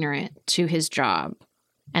so ignorant to his job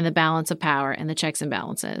and the balance of power and the checks and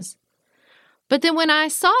balances. But then when I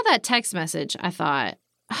saw that text message, I thought,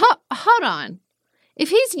 hold on. If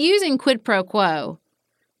he's using quid pro quo,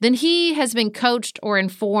 then he has been coached or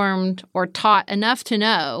informed or taught enough to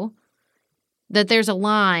know that there's a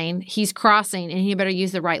line he's crossing and he better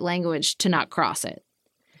use the right language to not cross it.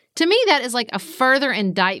 To me, that is like a further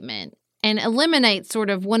indictment and eliminates sort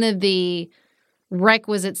of one of the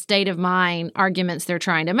requisite state of mind arguments they're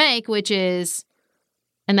trying to make, which is,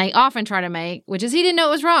 and they often try to make, which is he didn't know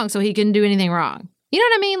it was wrong, so he couldn't do anything wrong. You know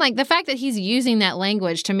what I mean? Like the fact that he's using that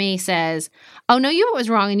language to me says, oh, no, you knew it was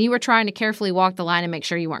wrong and you were trying to carefully walk the line and make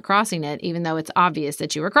sure you weren't crossing it, even though it's obvious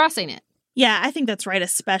that you were crossing it. Yeah, I think that's right,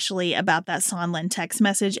 especially about that Sondland text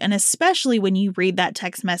message, and especially when you read that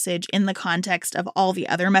text message in the context of all the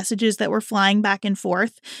other messages that were flying back and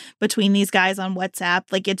forth between these guys on WhatsApp.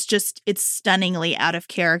 Like, it's stunningly out of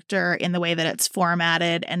character in the way that it's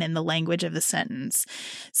formatted and in the language of the sentence.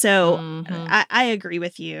 So I agree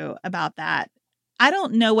with you about that. I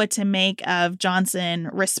don't know what to make of Johnson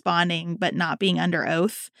responding but not being under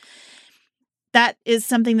oath. That is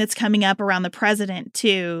something that's coming up around the president,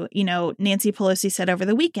 too. You know, Nancy Pelosi said over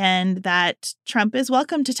the weekend that Trump is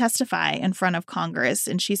welcome to testify in front of Congress.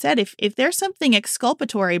 And she said, if there's something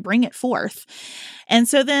exculpatory, bring it forth. And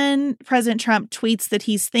so then President Trump tweets that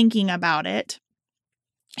he's thinking about it.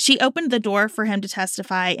 She opened the door for him to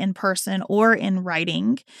testify in person or in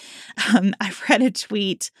writing. I read a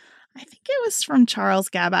tweet. I think it was from Charles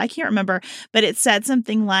Gaba. I can't remember. But it said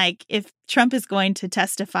something like, if Trump is going to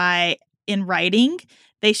testify in writing,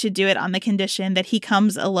 they should do it on the condition that he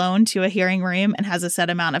comes alone to a hearing room and has a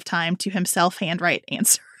set amount of time to himself handwrite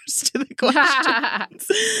answers to the questions.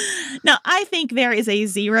 Now, I think there is a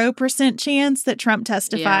 0% chance that Trump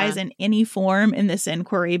testifies in any form in this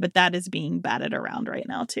inquiry, but that is being batted around right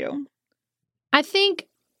now, too. I think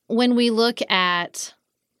when we look at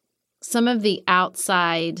some of the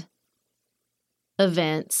outside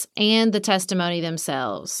events and the testimony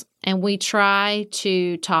themselves, and we try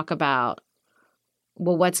to talk about,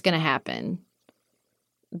 well, what's going to happen?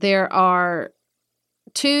 There are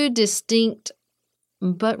two distinct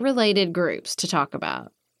but related groups to talk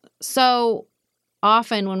about. So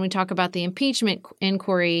often when we talk about the impeachment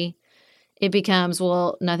inquiry, it becomes,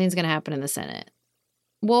 well, nothing's going to happen in the Senate.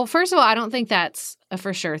 Well, first of all, I don't think that's a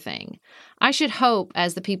for sure thing. I should hope,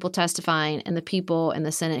 as the people testifying and the people in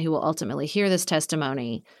the Senate who will ultimately hear this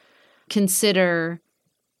testimony, consider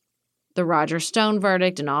the Roger Stone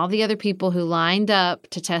verdict and all the other people who lined up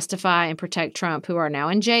to testify and protect Trump who are now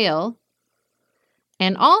in jail.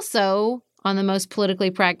 And also, on the most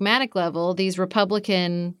politically pragmatic level, these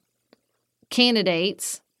Republican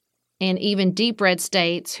candidates and even deep red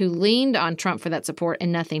states who leaned on Trump for that support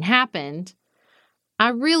and nothing happened. I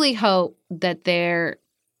really hope that there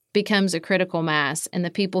becomes a critical mass in the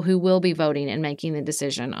people who will be voting and making the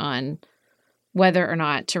decision on whether or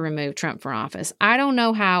not to remove Trump from office. I don't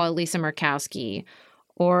know how a Lisa Murkowski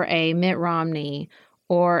or a Mitt Romney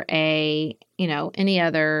or a, any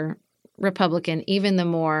other Republican, even the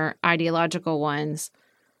more ideological ones,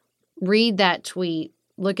 read that tweet,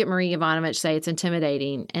 look at Marie Yovanovitch, say it's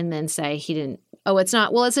intimidating, and then say he didn't. Oh, it's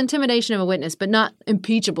not. Well, it's intimidation of a witness, but not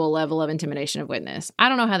impeachable level of intimidation of witness. I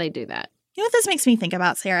don't know how they do that. You know what this makes me think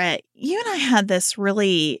about, Sarah? You and I had this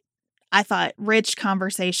really, I thought, rich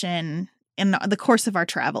conversation in the course of our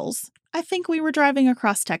travels. I think we were driving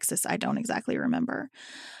across Texas. I don't exactly remember.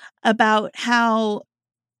 About how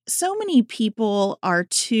so many people are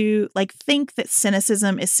think that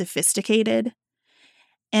cynicism is sophisticated,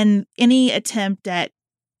 and any attempt at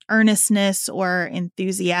earnestness or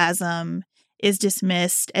enthusiasm is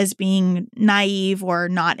dismissed as being naive or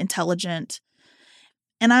not intelligent.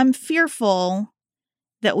 And I'm fearful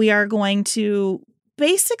that we are going to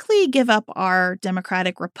basically give up our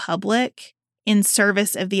democratic republic in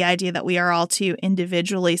service of the idea that we are all too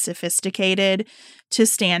individually sophisticated to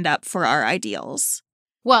stand up for our ideals.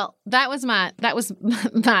 Well, that was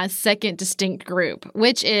my second distinct group,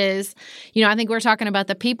 which is, I think we're talking about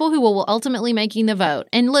the people who will ultimately making the vote.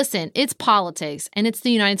 And listen, it's politics and it's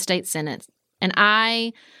the United States Senate. And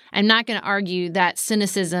I am not going to argue that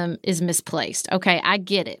cynicism is misplaced. Okay, I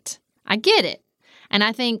get it. And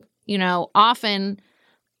I think, often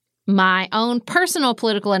my own personal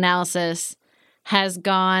political analysis has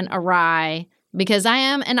gone awry because I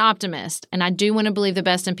am an optimist and I do want to believe the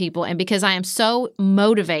best in people. And because I am so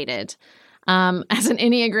motivated as an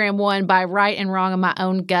Enneagram 1 by right and wrong in my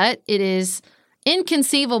own gut, it is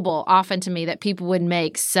inconceivable often to me that people would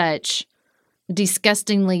make such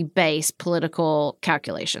disgustingly base political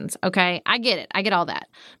calculations. Okay, I get it. I get all that.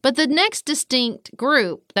 But the next distinct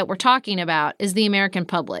group that we're talking about is the American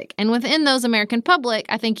public. And within those American public,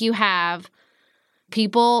 I think you have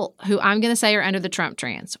people who I'm going to say are under the Trump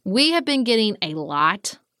trans. We have been getting a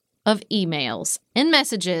lot of emails and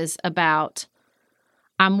messages about,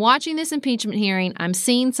 I'm watching this impeachment hearing. I'm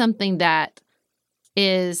seeing something that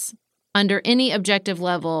is under any objective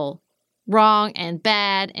level wrong and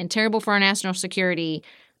bad and terrible for our national security.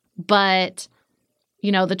 But,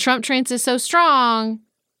 you know, the Trump trans is so strong.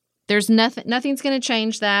 There's nothing's going to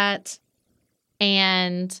change that.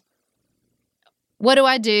 And what do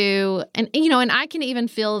I do? And, you know, and I can even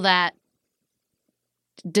feel that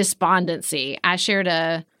despondency. I shared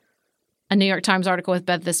a New York Times article with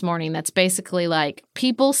Beth this morning that's basically like,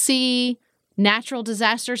 people see natural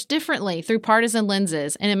disasters differently through partisan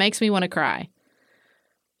lenses, and it makes me want to cry.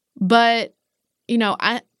 But, you know,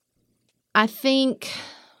 I think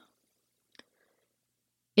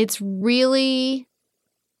it's really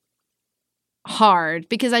hard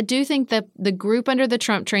because I do think that the group under the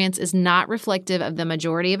Trump trans is not reflective of the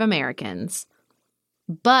majority of Americans.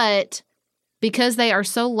 But because they are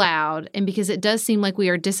so loud and because it does seem like we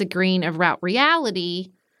are disagreeing about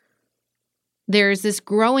reality, there's this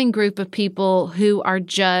growing group of people who are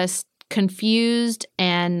just confused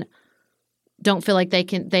and don't feel like they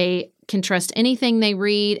can trust anything they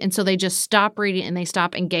read. And so they just stop reading and they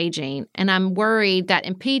stop engaging. And I'm worried that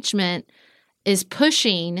impeachment is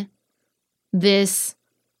pushing this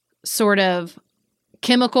sort of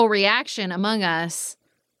chemical reaction among us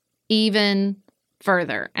even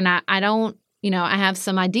further. And I don't, you know, I have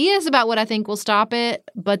some ideas about what I think will stop it,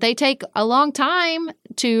 but they take a long time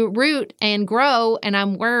to root and grow. And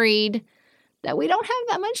I'm worried that we don't have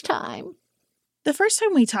that much time. The first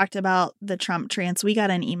time we talked about the Trump trans, we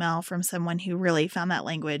got an email from someone who really found that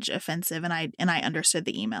language offensive, and I understood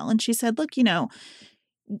the email. And she said, look, you know,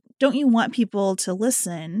 don't you want people to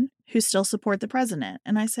listen who still support the president?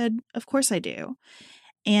 And I said, of course I do.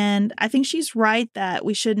 And I think she's right that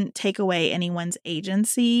we shouldn't take away anyone's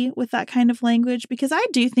agency with that kind of language, because I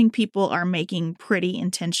do think people are making pretty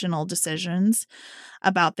intentional decisions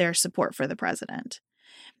about their support for the president.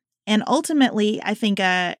 And ultimately, I think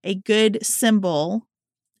a good symbol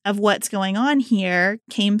of what's going on here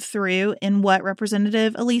came through in what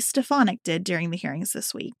Representative Elise Stefanik did during the hearings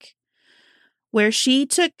this week, where she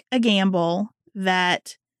took a gamble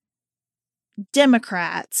that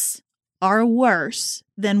Democrats are worse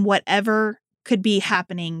than whatever could be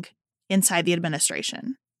happening inside the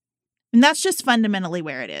administration. And that's just fundamentally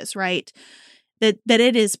where it is, right? That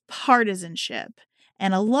it is partisanship.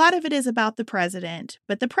 And a lot of it is about the president,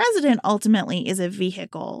 but the president ultimately is a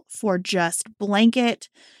vehicle for just blanket,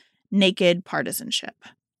 naked partisanship.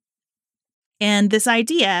 And this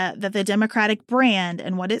idea that the Democratic brand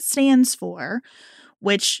and what it stands for,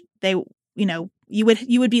 which they, you know, you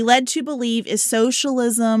would be led to believe is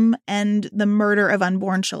socialism and the murder of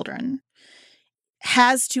unborn children,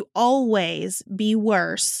 has to always be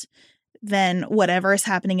worse than whatever is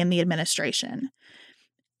happening in the administration.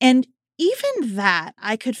 And even that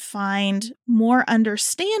I could find more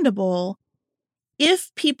understandable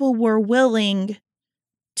if people were willing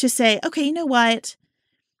to say, okay, you know what?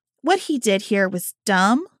 What he did here was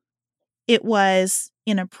dumb. It was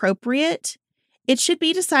inappropriate. It should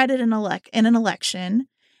be decided in an election,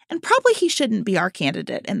 and probably he shouldn't be our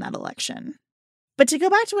candidate in that election. But to go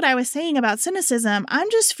back to what I was saying about cynicism, I'm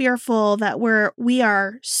just fearful that we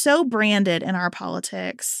are so branded in our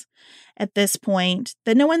politics at this point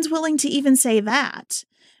that no one's willing to even say that,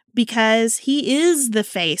 because he is the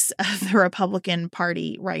face of the Republican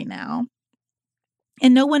Party right now.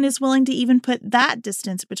 And no one is willing to even put that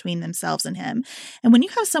distance between themselves and him. And when you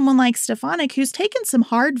have someone like Stefanik, who's taken some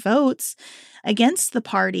hard votes against the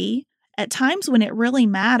party at times when it really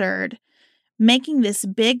mattered, making this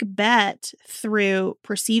big bet through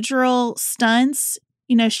procedural stunts.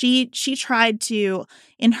 You know, she tried to,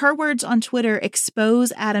 in her words on Twitter,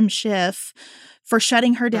 expose Adam Schiff for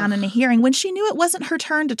shutting her down in a hearing when she knew it wasn't her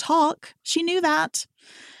turn to talk. She knew that.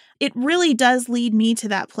 It really does lead me to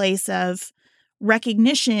that place of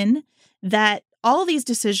recognition that all these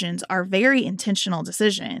decisions are very intentional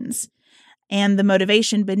decisions. And the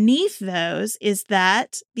motivation beneath those is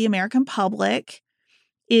that the American public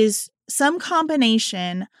is some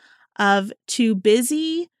combination of too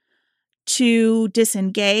busy, too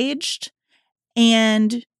disengaged,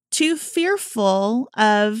 and too fearful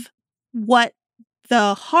of what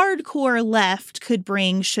the hardcore left could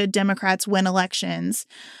bring should Democrats win elections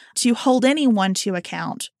to hold anyone to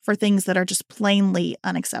account for things that are just plainly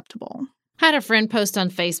unacceptable. I had a friend post on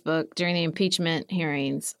Facebook during the impeachment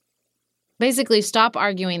hearings, basically stop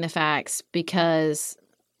arguing the facts, because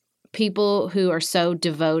people who are so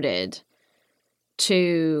devoted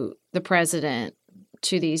to the president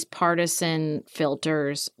to these partisan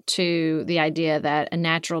filters, to the idea that a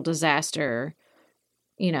natural disaster,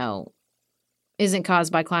 you know, isn't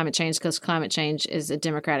caused by climate change because climate change is a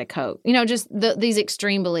Democratic hoax. You know, just these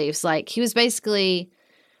extreme beliefs. Like, he was basically,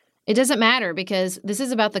 it doesn't matter because this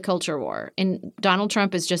is about the culture war. And Donald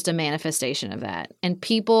Trump is just a manifestation of that. And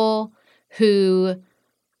people who,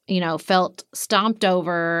 you know, felt stomped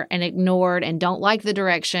over and ignored and don't like the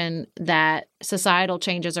direction that societal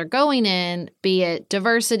changes are going in, be it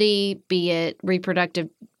diversity, be it reproductive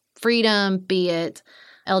freedom, be it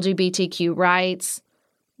LGBTQ rights,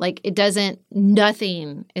 like,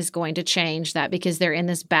 nothing is going to change that because they're in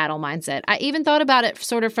this battle mindset. I even thought about it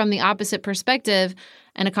sort of from the opposite perspective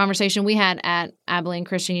in a conversation we had at Abilene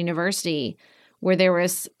Christian University, where there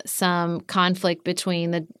was some conflict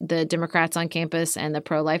between the Democrats on campus and the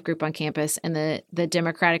pro-life group on campus, and the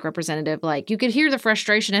Democratic representative, like, you could hear the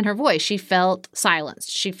frustration in her voice. She felt silenced.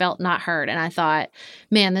 She felt not heard. And I thought,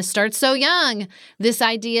 man, this starts so young. This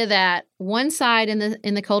idea that one side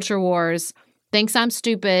in the culture wars thinks I'm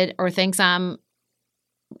stupid or thinks I'm,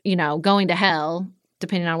 you know, going to hell,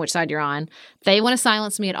 depending on which side you're on. They want to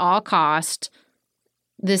silence me at all cost.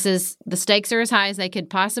 The stakes are as high as they could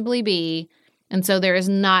possibly be. And so there is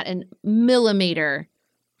not a millimeter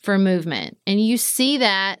for movement. And you see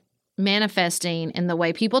that manifesting in the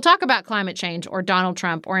way people talk about climate change or Donald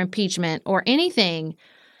Trump or impeachment or anything.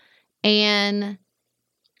 And,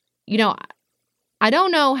 you know, I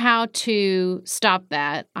don't know how to stop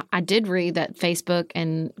that. I did read that Facebook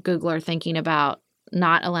and Google are thinking about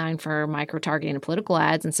not allowing for micro-targeting of political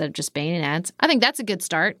ads instead of just banning ads. I think that's a good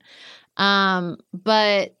start.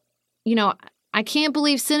 But, you know, I can't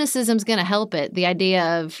believe cynicism is going to help it. The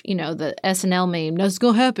idea of, you know, the SNL meme, nothing's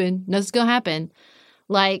going to happen, nothing's going to happen.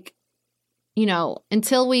 Like, you know,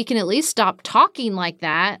 until we can at least stop talking like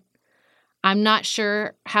that, I'm not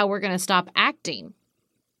sure how we're going to stop acting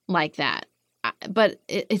like that. But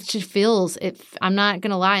it just feels, I'm not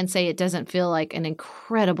going to lie and say it doesn't feel like an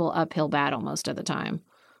incredible uphill battle most of the time.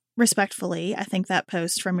 Respectfully, I think that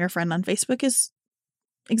post from your friend on Facebook is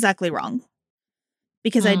exactly wrong.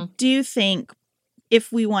 Because I do think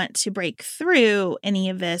if we want to break through any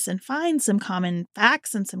of this and find some common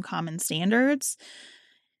facts and some common standards,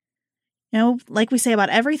 you know, like we say about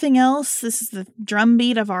everything else, this is the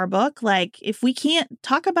drumbeat of our book. Like, if we can't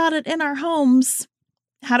talk about it in our homes,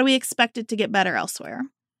 how do we expect it to get better elsewhere?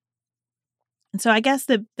 And so I guess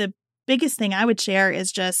the biggest thing I would share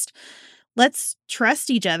is just, let's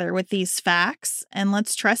trust each other with these facts, and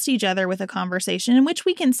let's trust each other with a conversation in which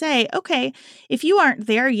we can say, okay, if you aren't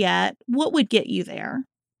there yet, what would get you there?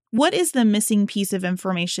 What is the missing piece of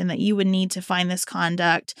information that you would need to find this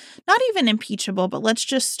conduct, not even impeachable, but let's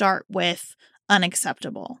just start with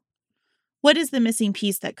unacceptable? What is the missing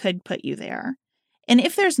piece that could put you there? And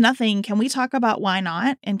if there's nothing, can we talk about why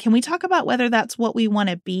not? And can we talk about whether that's what we want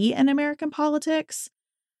to be in American politics?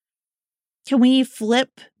 Can we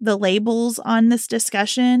flip the labels on this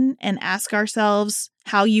discussion and ask ourselves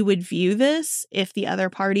how you would view this if the other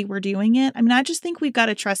party were doing it? I mean, I just think we've got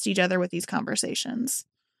to trust each other with these conversations.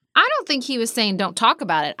 I don't think he was saying don't talk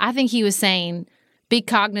about it. I think he was saying be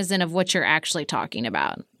cognizant of what you're actually talking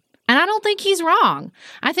about. And I don't think he's wrong.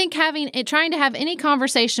 I think trying to have any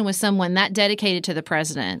conversation with someone that dedicated to the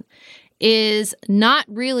president is not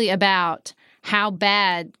really about how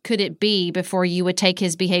bad could it be before you would take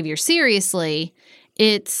his behavior seriously.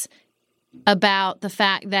 It's about the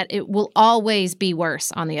fact that it will always be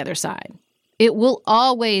worse on the other side. It will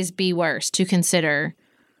always be worse to consider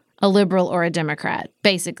a liberal or a Democrat,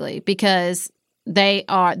 basically, because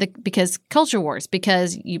because culture wars,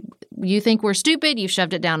 because you think we're stupid, you've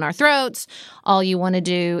shoved it down our throats. All you want to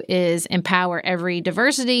do is empower every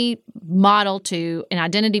diversity model in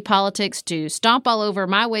identity politics to stomp all over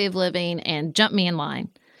my way of living and jump me in line.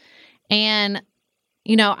 And,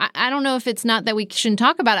 you know, I don't know if it's not that we shouldn't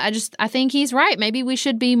talk about it. I think he's right. Maybe we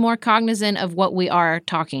should be more cognizant of what we are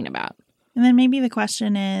talking about. And then maybe the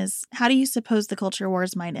question is, how do you suppose the culture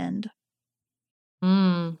wars might end?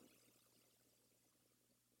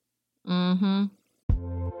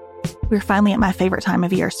 We're finally at my favorite time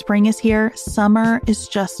of year. Spring is here. Summer is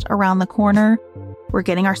just around the corner. We're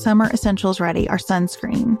getting our summer essentials ready, our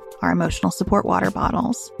sunscreen, our emotional support water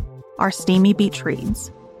bottles, our steamy beach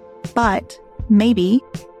reads. But maybe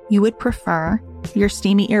you would prefer your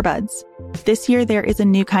steamy earbuds. This year, there is a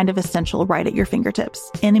new kind of essential right at your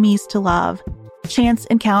fingertips. Enemies to love, chance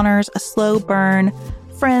encounters, a slow burn,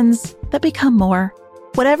 friends that become more.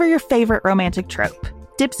 Whatever your favorite romantic trope,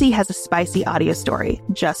 Dipsea has a spicy audio story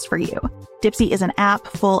just for you. Dipsea is an app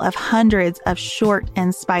full of hundreds of short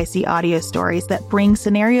and spicy audio stories that bring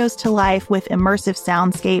scenarios to life with immersive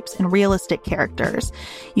soundscapes and realistic characters.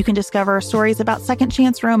 You can discover stories about second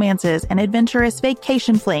chance romances and adventurous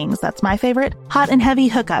vacation flings. That's my favorite. Hot and heavy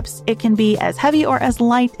hookups. It can be as heavy or as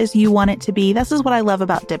light as you want it to be. This is what I love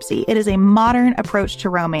about Dipsea. It is a modern approach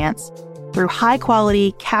to romance through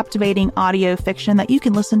high-quality, captivating audio fiction that you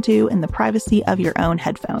can listen to in the privacy of your own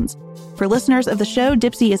headphones. For listeners of the show,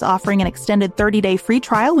 Dipsea is offering an extended 30-day free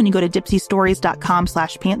trial when you go to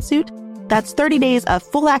dipseastories.com/pantsuit. That's 30 days of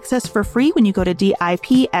full access for free when you go to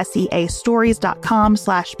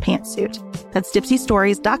dipseastories.com/pantsuit. That's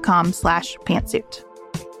dipseastories.com/pantsuit.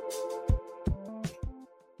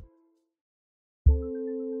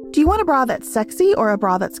 Do you want a bra that's sexy or a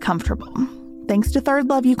bra that's comfortable? Thanks to Third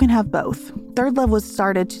Love, you can have both. Third Love was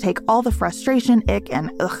started to take all the frustration, ick, and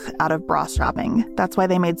out of bra shopping. That's why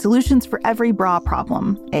they made solutions for every bra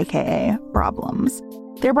problem, aka problems.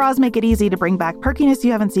 Their bras make it easy to bring back perkiness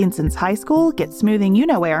you haven't seen since high school, get smoothing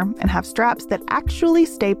you-know-where, and have straps that actually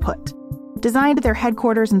stay put. Designed at their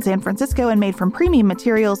headquarters in San Francisco and made from premium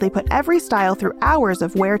materials, they put every style through hours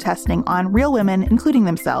of wear testing on real women, including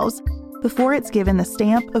themselves, before it's given the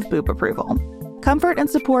stamp of boob approval. Comfort and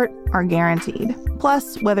support are guaranteed.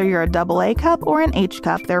 Plus, whether you're a AA cup or an H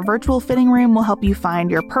cup, their virtual fitting room will help you find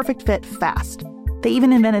your perfect fit fast. They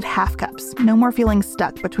even invented half cups. No more feeling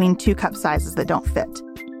stuck between two cup sizes that don't fit.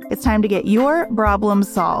 It's time to get your problem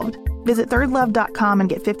solved. Visit thirdlove.com and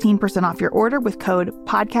get 15% off your order with code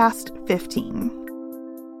PODCAST15.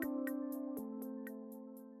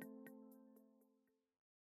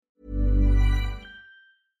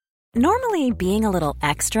 Normally, being a little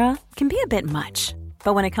extra can be a bit much,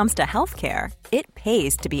 but when it comes to healthcare, it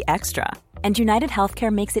pays to be extra. And United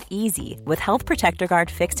Healthcare makes it easy with Health Protector Guard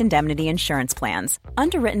fixed indemnity insurance plans.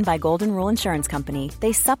 Underwritten by Golden Rule Insurance Company,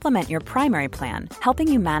 they supplement your primary plan,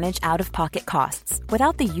 helping you manage out-of-pocket costs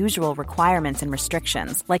without the usual requirements and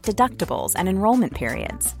restrictions like deductibles and enrollment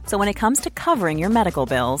periods. So when it comes to covering your medical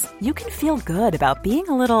bills, you can feel good about being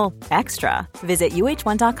a little extra. Visit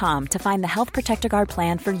uh1.com to find the Health Protector Guard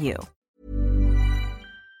plan for you.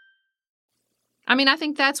 I mean, I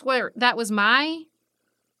think that was my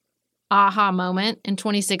aha moment in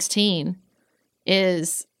 2016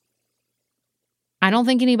 is I don't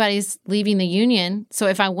think anybody's leaving the Union. So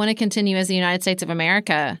if I want to continue as the United States of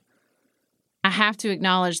America, I have to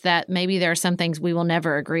acknowledge that maybe there are some things we will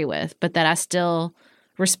never agree with, but that I still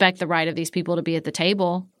respect the right of these people to be at the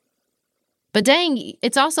table. But dang,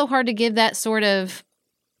 it's also hard to give that sort of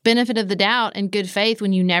benefit of the doubt and good faith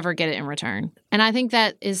when you never get it in return. And I think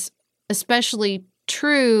that is especially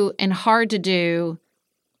true and hard to do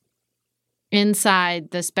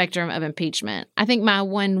inside the spectrum of impeachment. I think my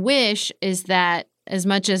one wish is that as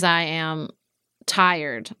much as I am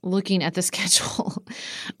tired looking at the schedule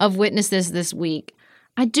of witnesses this week,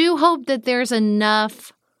 I do hope that there's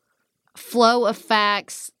enough flow of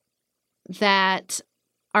facts that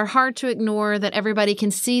are hard to ignore, that everybody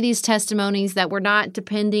can see these testimonies, that we're not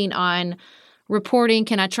depending on reporting.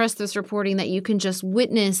 Can I trust this reporting? That you can just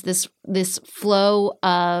witness this flow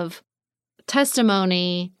of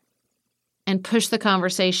testimony and push the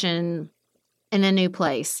conversation in a new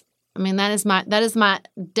place. I mean, that is my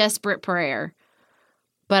desperate prayer.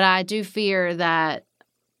 But I do fear that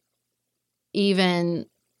even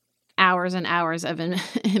hours and hours of an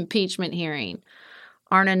impeachment hearing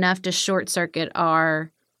aren't enough to short circuit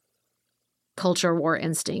our culture war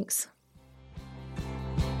instincts.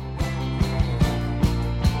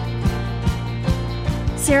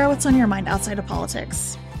 Sarah, what's on your mind outside of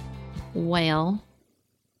politics? Well,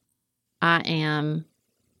 I am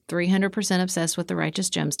 300% obsessed with The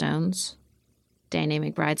Righteous Gemstones, Danny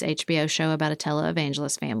McBride's HBO show about a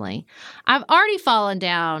televangelist family. I've already fallen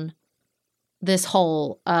down this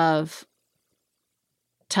hole of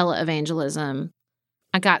televangelism.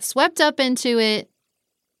 I got swept up into it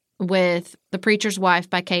with The Preacher's Wife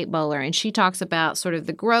by Kate Bowler, and she talks about sort of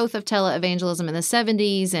the growth of televangelism in the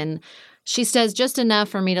 70s, and she says just enough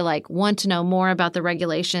for me to want to know more about the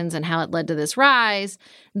regulations and how it led to this rise.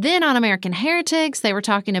 Then on American Heretics, they were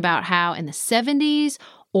talking about how in the 70s,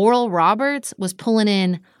 Oral Roberts was pulling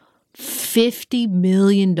in $50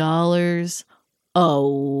 million a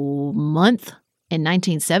month in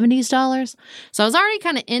 1970s dollars. So I was already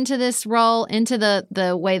kind of into this role, into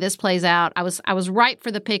the way this plays out. I was ripe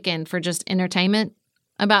for the picking for just entertainment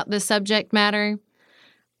about this subject matter.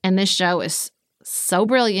 And this show is so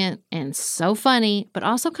brilliant and so funny, but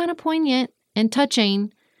also kind of poignant and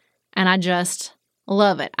touching. And I just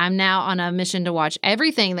love it. I'm now on a mission to watch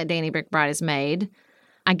everything that Danny McBride has made.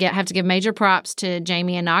 have to give major props to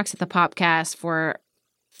Jamie and Knox at the Popcast for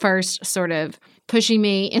first sort of pushing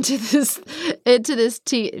me into this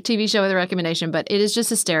TV show with a recommendation, but it is just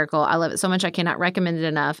hysterical. I love it so much. I cannot recommend it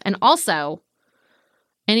enough. And also,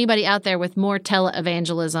 anybody out there with more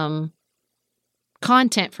televangelism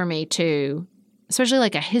content for me too, especially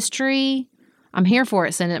like a history, I'm here for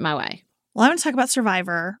it. Send it my way. Well, I want to talk about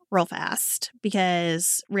Survivor real fast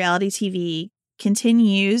because reality TV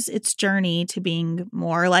continues its journey to being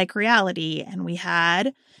more like reality. And we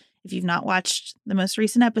had, if you've not watched the most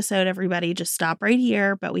recent episode, everybody just stop right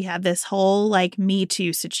here. But we had this whole like Me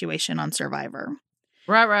Too situation on Survivor.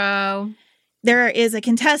 Ruh-roh. There is a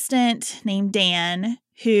contestant named Dan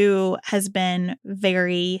who has been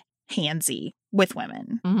very handsy with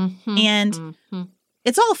women. Mm-hmm. And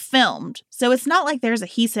it's all filmed. So it's not like there's a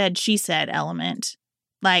he said, she said element.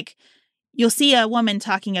 Like you'll see a woman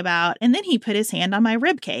talking about, and then he put his hand on my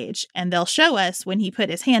rib cage, and they'll show us when he put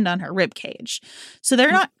his hand on her rib cage. So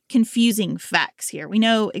they're not confusing facts here. We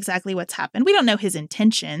know exactly what's happened. We don't know his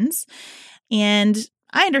intentions. And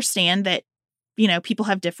I understand that, you know, people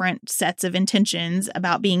have different sets of intentions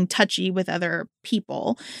about being touchy with other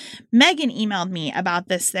people. Megan emailed me about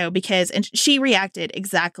this, though, and she reacted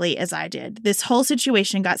exactly as I did. This whole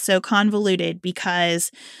situation got so convoluted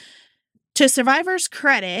because, to Survivor's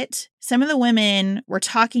credit, some of the women were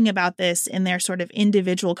talking about this in their sort of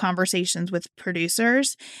individual conversations with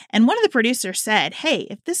producers. And one of the producers said, hey,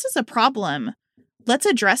 if this is a problem, let's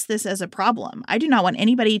address this as a problem. I do not want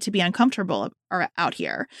anybody to be uncomfortable out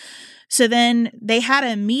here. So then they had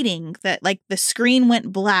a meeting that like the screen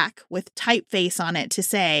went black with typeface on it to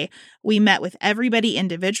say, we met with everybody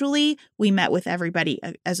individually. We met with everybody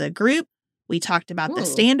as a group. We talked about the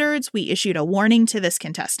standards. We issued a warning to this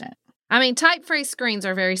contestant. I mean, typeface screens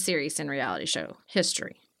are very serious in reality show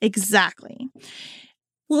history. Exactly.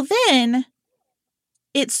 Well, then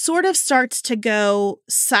it sort of starts to go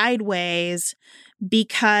sideways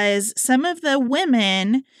because some of the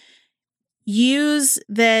women use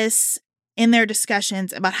this in their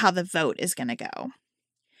discussions about how the vote is going to go.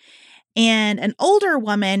 And an older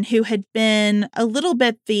woman who had been a little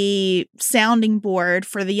bit the sounding board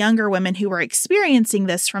for the younger women who were experiencing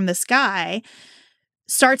this from this guy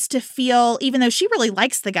starts to feel, even though she really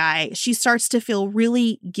likes the guy, she starts to feel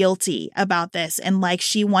really guilty about this and like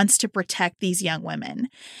she wants to protect these young women.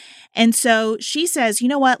 And so she says, you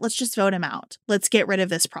know what, let's just vote him out. Let's get rid of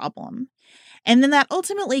this problem. And then that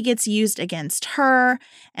ultimately gets used against her.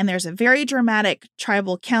 And there's a very dramatic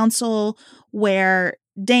tribal council where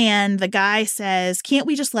Dan, the guy, says, can't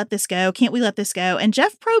we just let this go? Can't we let this go? And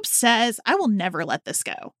Jeff Probst says, I will never let this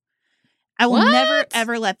go. I will never,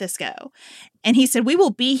 ever let this go. And he said, we will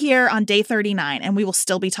be here on day 39 and we will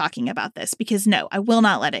still be talking about this because no, I will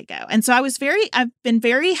not let it go. And so I've been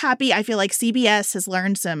very happy. I feel like CBS has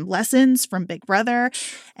learned some lessons from Big Brother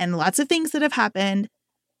and lots of things that have happened.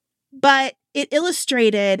 But it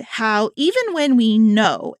illustrated how even when we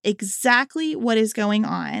know exactly what is going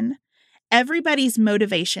on, everybody's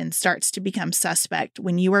motivation starts to become suspect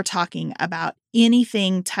when you are talking about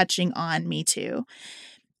anything touching on Me Too.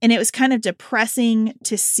 And it was kind of depressing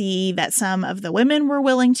to see that some of the women were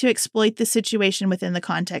willing to exploit the situation within the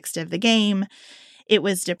context of the game. It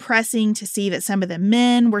was depressing to see that some of the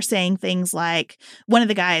men were saying things like, one of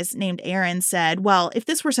the guys named Aaron said, well, if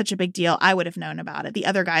this were such a big deal, I would have known about it. The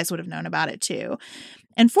other guys would have known about it too.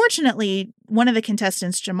 And fortunately, one of the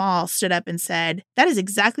contestants, Jamal, stood up and said, that is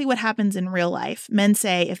exactly what happens in real life. Men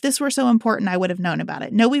say, if this were so important, I would have known about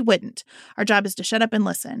it. No, we wouldn't. Our job is to shut up and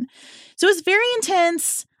listen. So it was very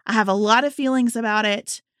intense. I have a lot of feelings about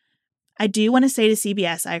it. I do want to say to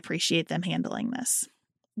CBS, I appreciate them handling this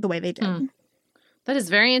the way they did. That is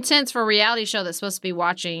very intense for a reality show that's supposed to be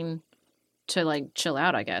watching to like chill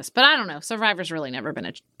out, I guess. But I don't know. Survivor's really never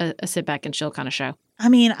been a sit back and chill kind of show. I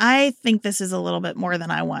mean, I think this is a little bit more than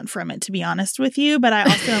I want from it, to be honest with you. But I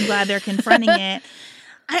also am glad they're confronting it.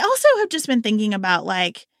 I also have just been thinking about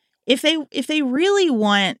like, if they really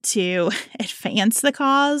want to advance the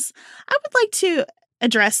cause, I would like to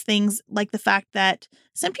address things like the fact that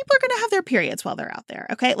some people are going to have their periods while they're out there.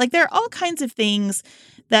 Okay. Like there are all kinds of things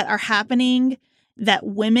that are happening that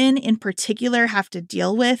women in particular have to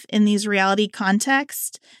deal with in these reality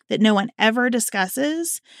contexts that no one ever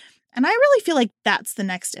discusses. And I really feel like that's the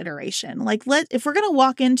next iteration. Like if we're going to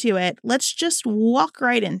walk into it, let's just walk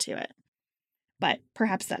right into it. But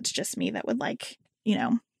perhaps that's just me that would like, you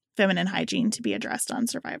know, feminine hygiene to be addressed on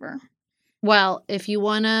Survivor. Well, if you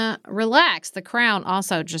want to relax, The Crown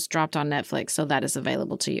also just dropped on Netflix, so that is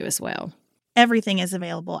available to you as well. Everything is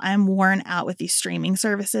available. I'm worn out with these streaming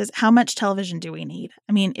services. How much television do we need?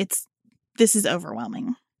 I mean, this is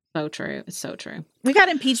overwhelming. So true. It's so true. We got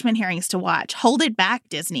impeachment hearings to watch. Hold it back,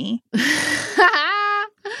 Disney.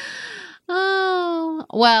 Oh,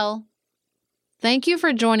 well, thank you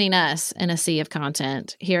for joining us in a sea of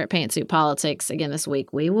content here at Pantsuit Politics again this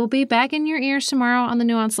week. We will be back in your ears tomorrow on The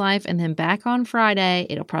Nuanced Life and then back on Friday.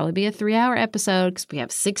 It'll probably be a 3-hour episode because we have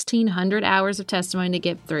 1,600 hours of testimony to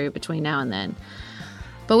get through between now and then.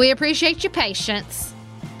 But we appreciate your patience.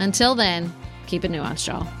 Until then, keep it nuanced,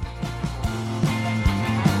 y'all.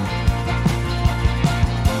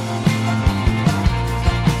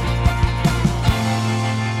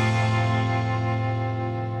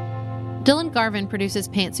 Dylan Garvin produces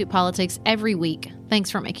Pantsuit Politics every week.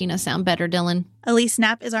 Thanks for making us sound better, Dylan. Elise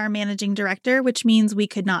Knapp is our managing director, which means we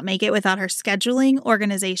could not make it without her scheduling,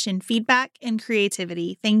 organization, feedback, and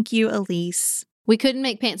creativity. Thank you, Elise. We couldn't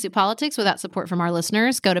make Pantsuit Politics without support from our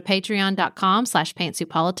listeners. Go to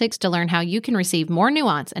patreon.com/pantsuitpolitics to learn how you can receive more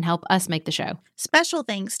nuance and help us make the show. Special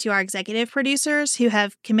thanks to our executive producers who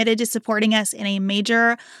have committed to supporting us in a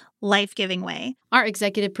major, life-giving way. Our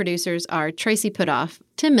executive producers are Tracy Putoff,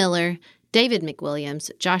 Tim Miller, David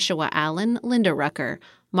McWilliams, Joshua Allen, Linda Rucker,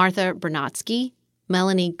 Martha Bernatsky,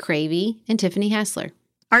 Melanie Cravey, and Tiffany Hassler.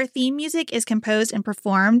 Our theme music is composed and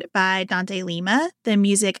performed by Dante Lima. The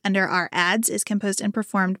music under our ads is composed and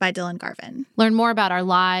performed by Dylan Garvin. Learn more about our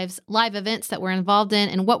live events that we're involved in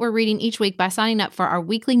and what we're reading each week by signing up for our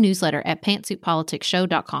weekly newsletter at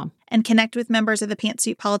pantsuitpoliticsshow.com. And connect with members of the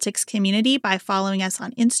Pantsuit Politics community by following us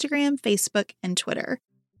on Instagram, Facebook, and Twitter.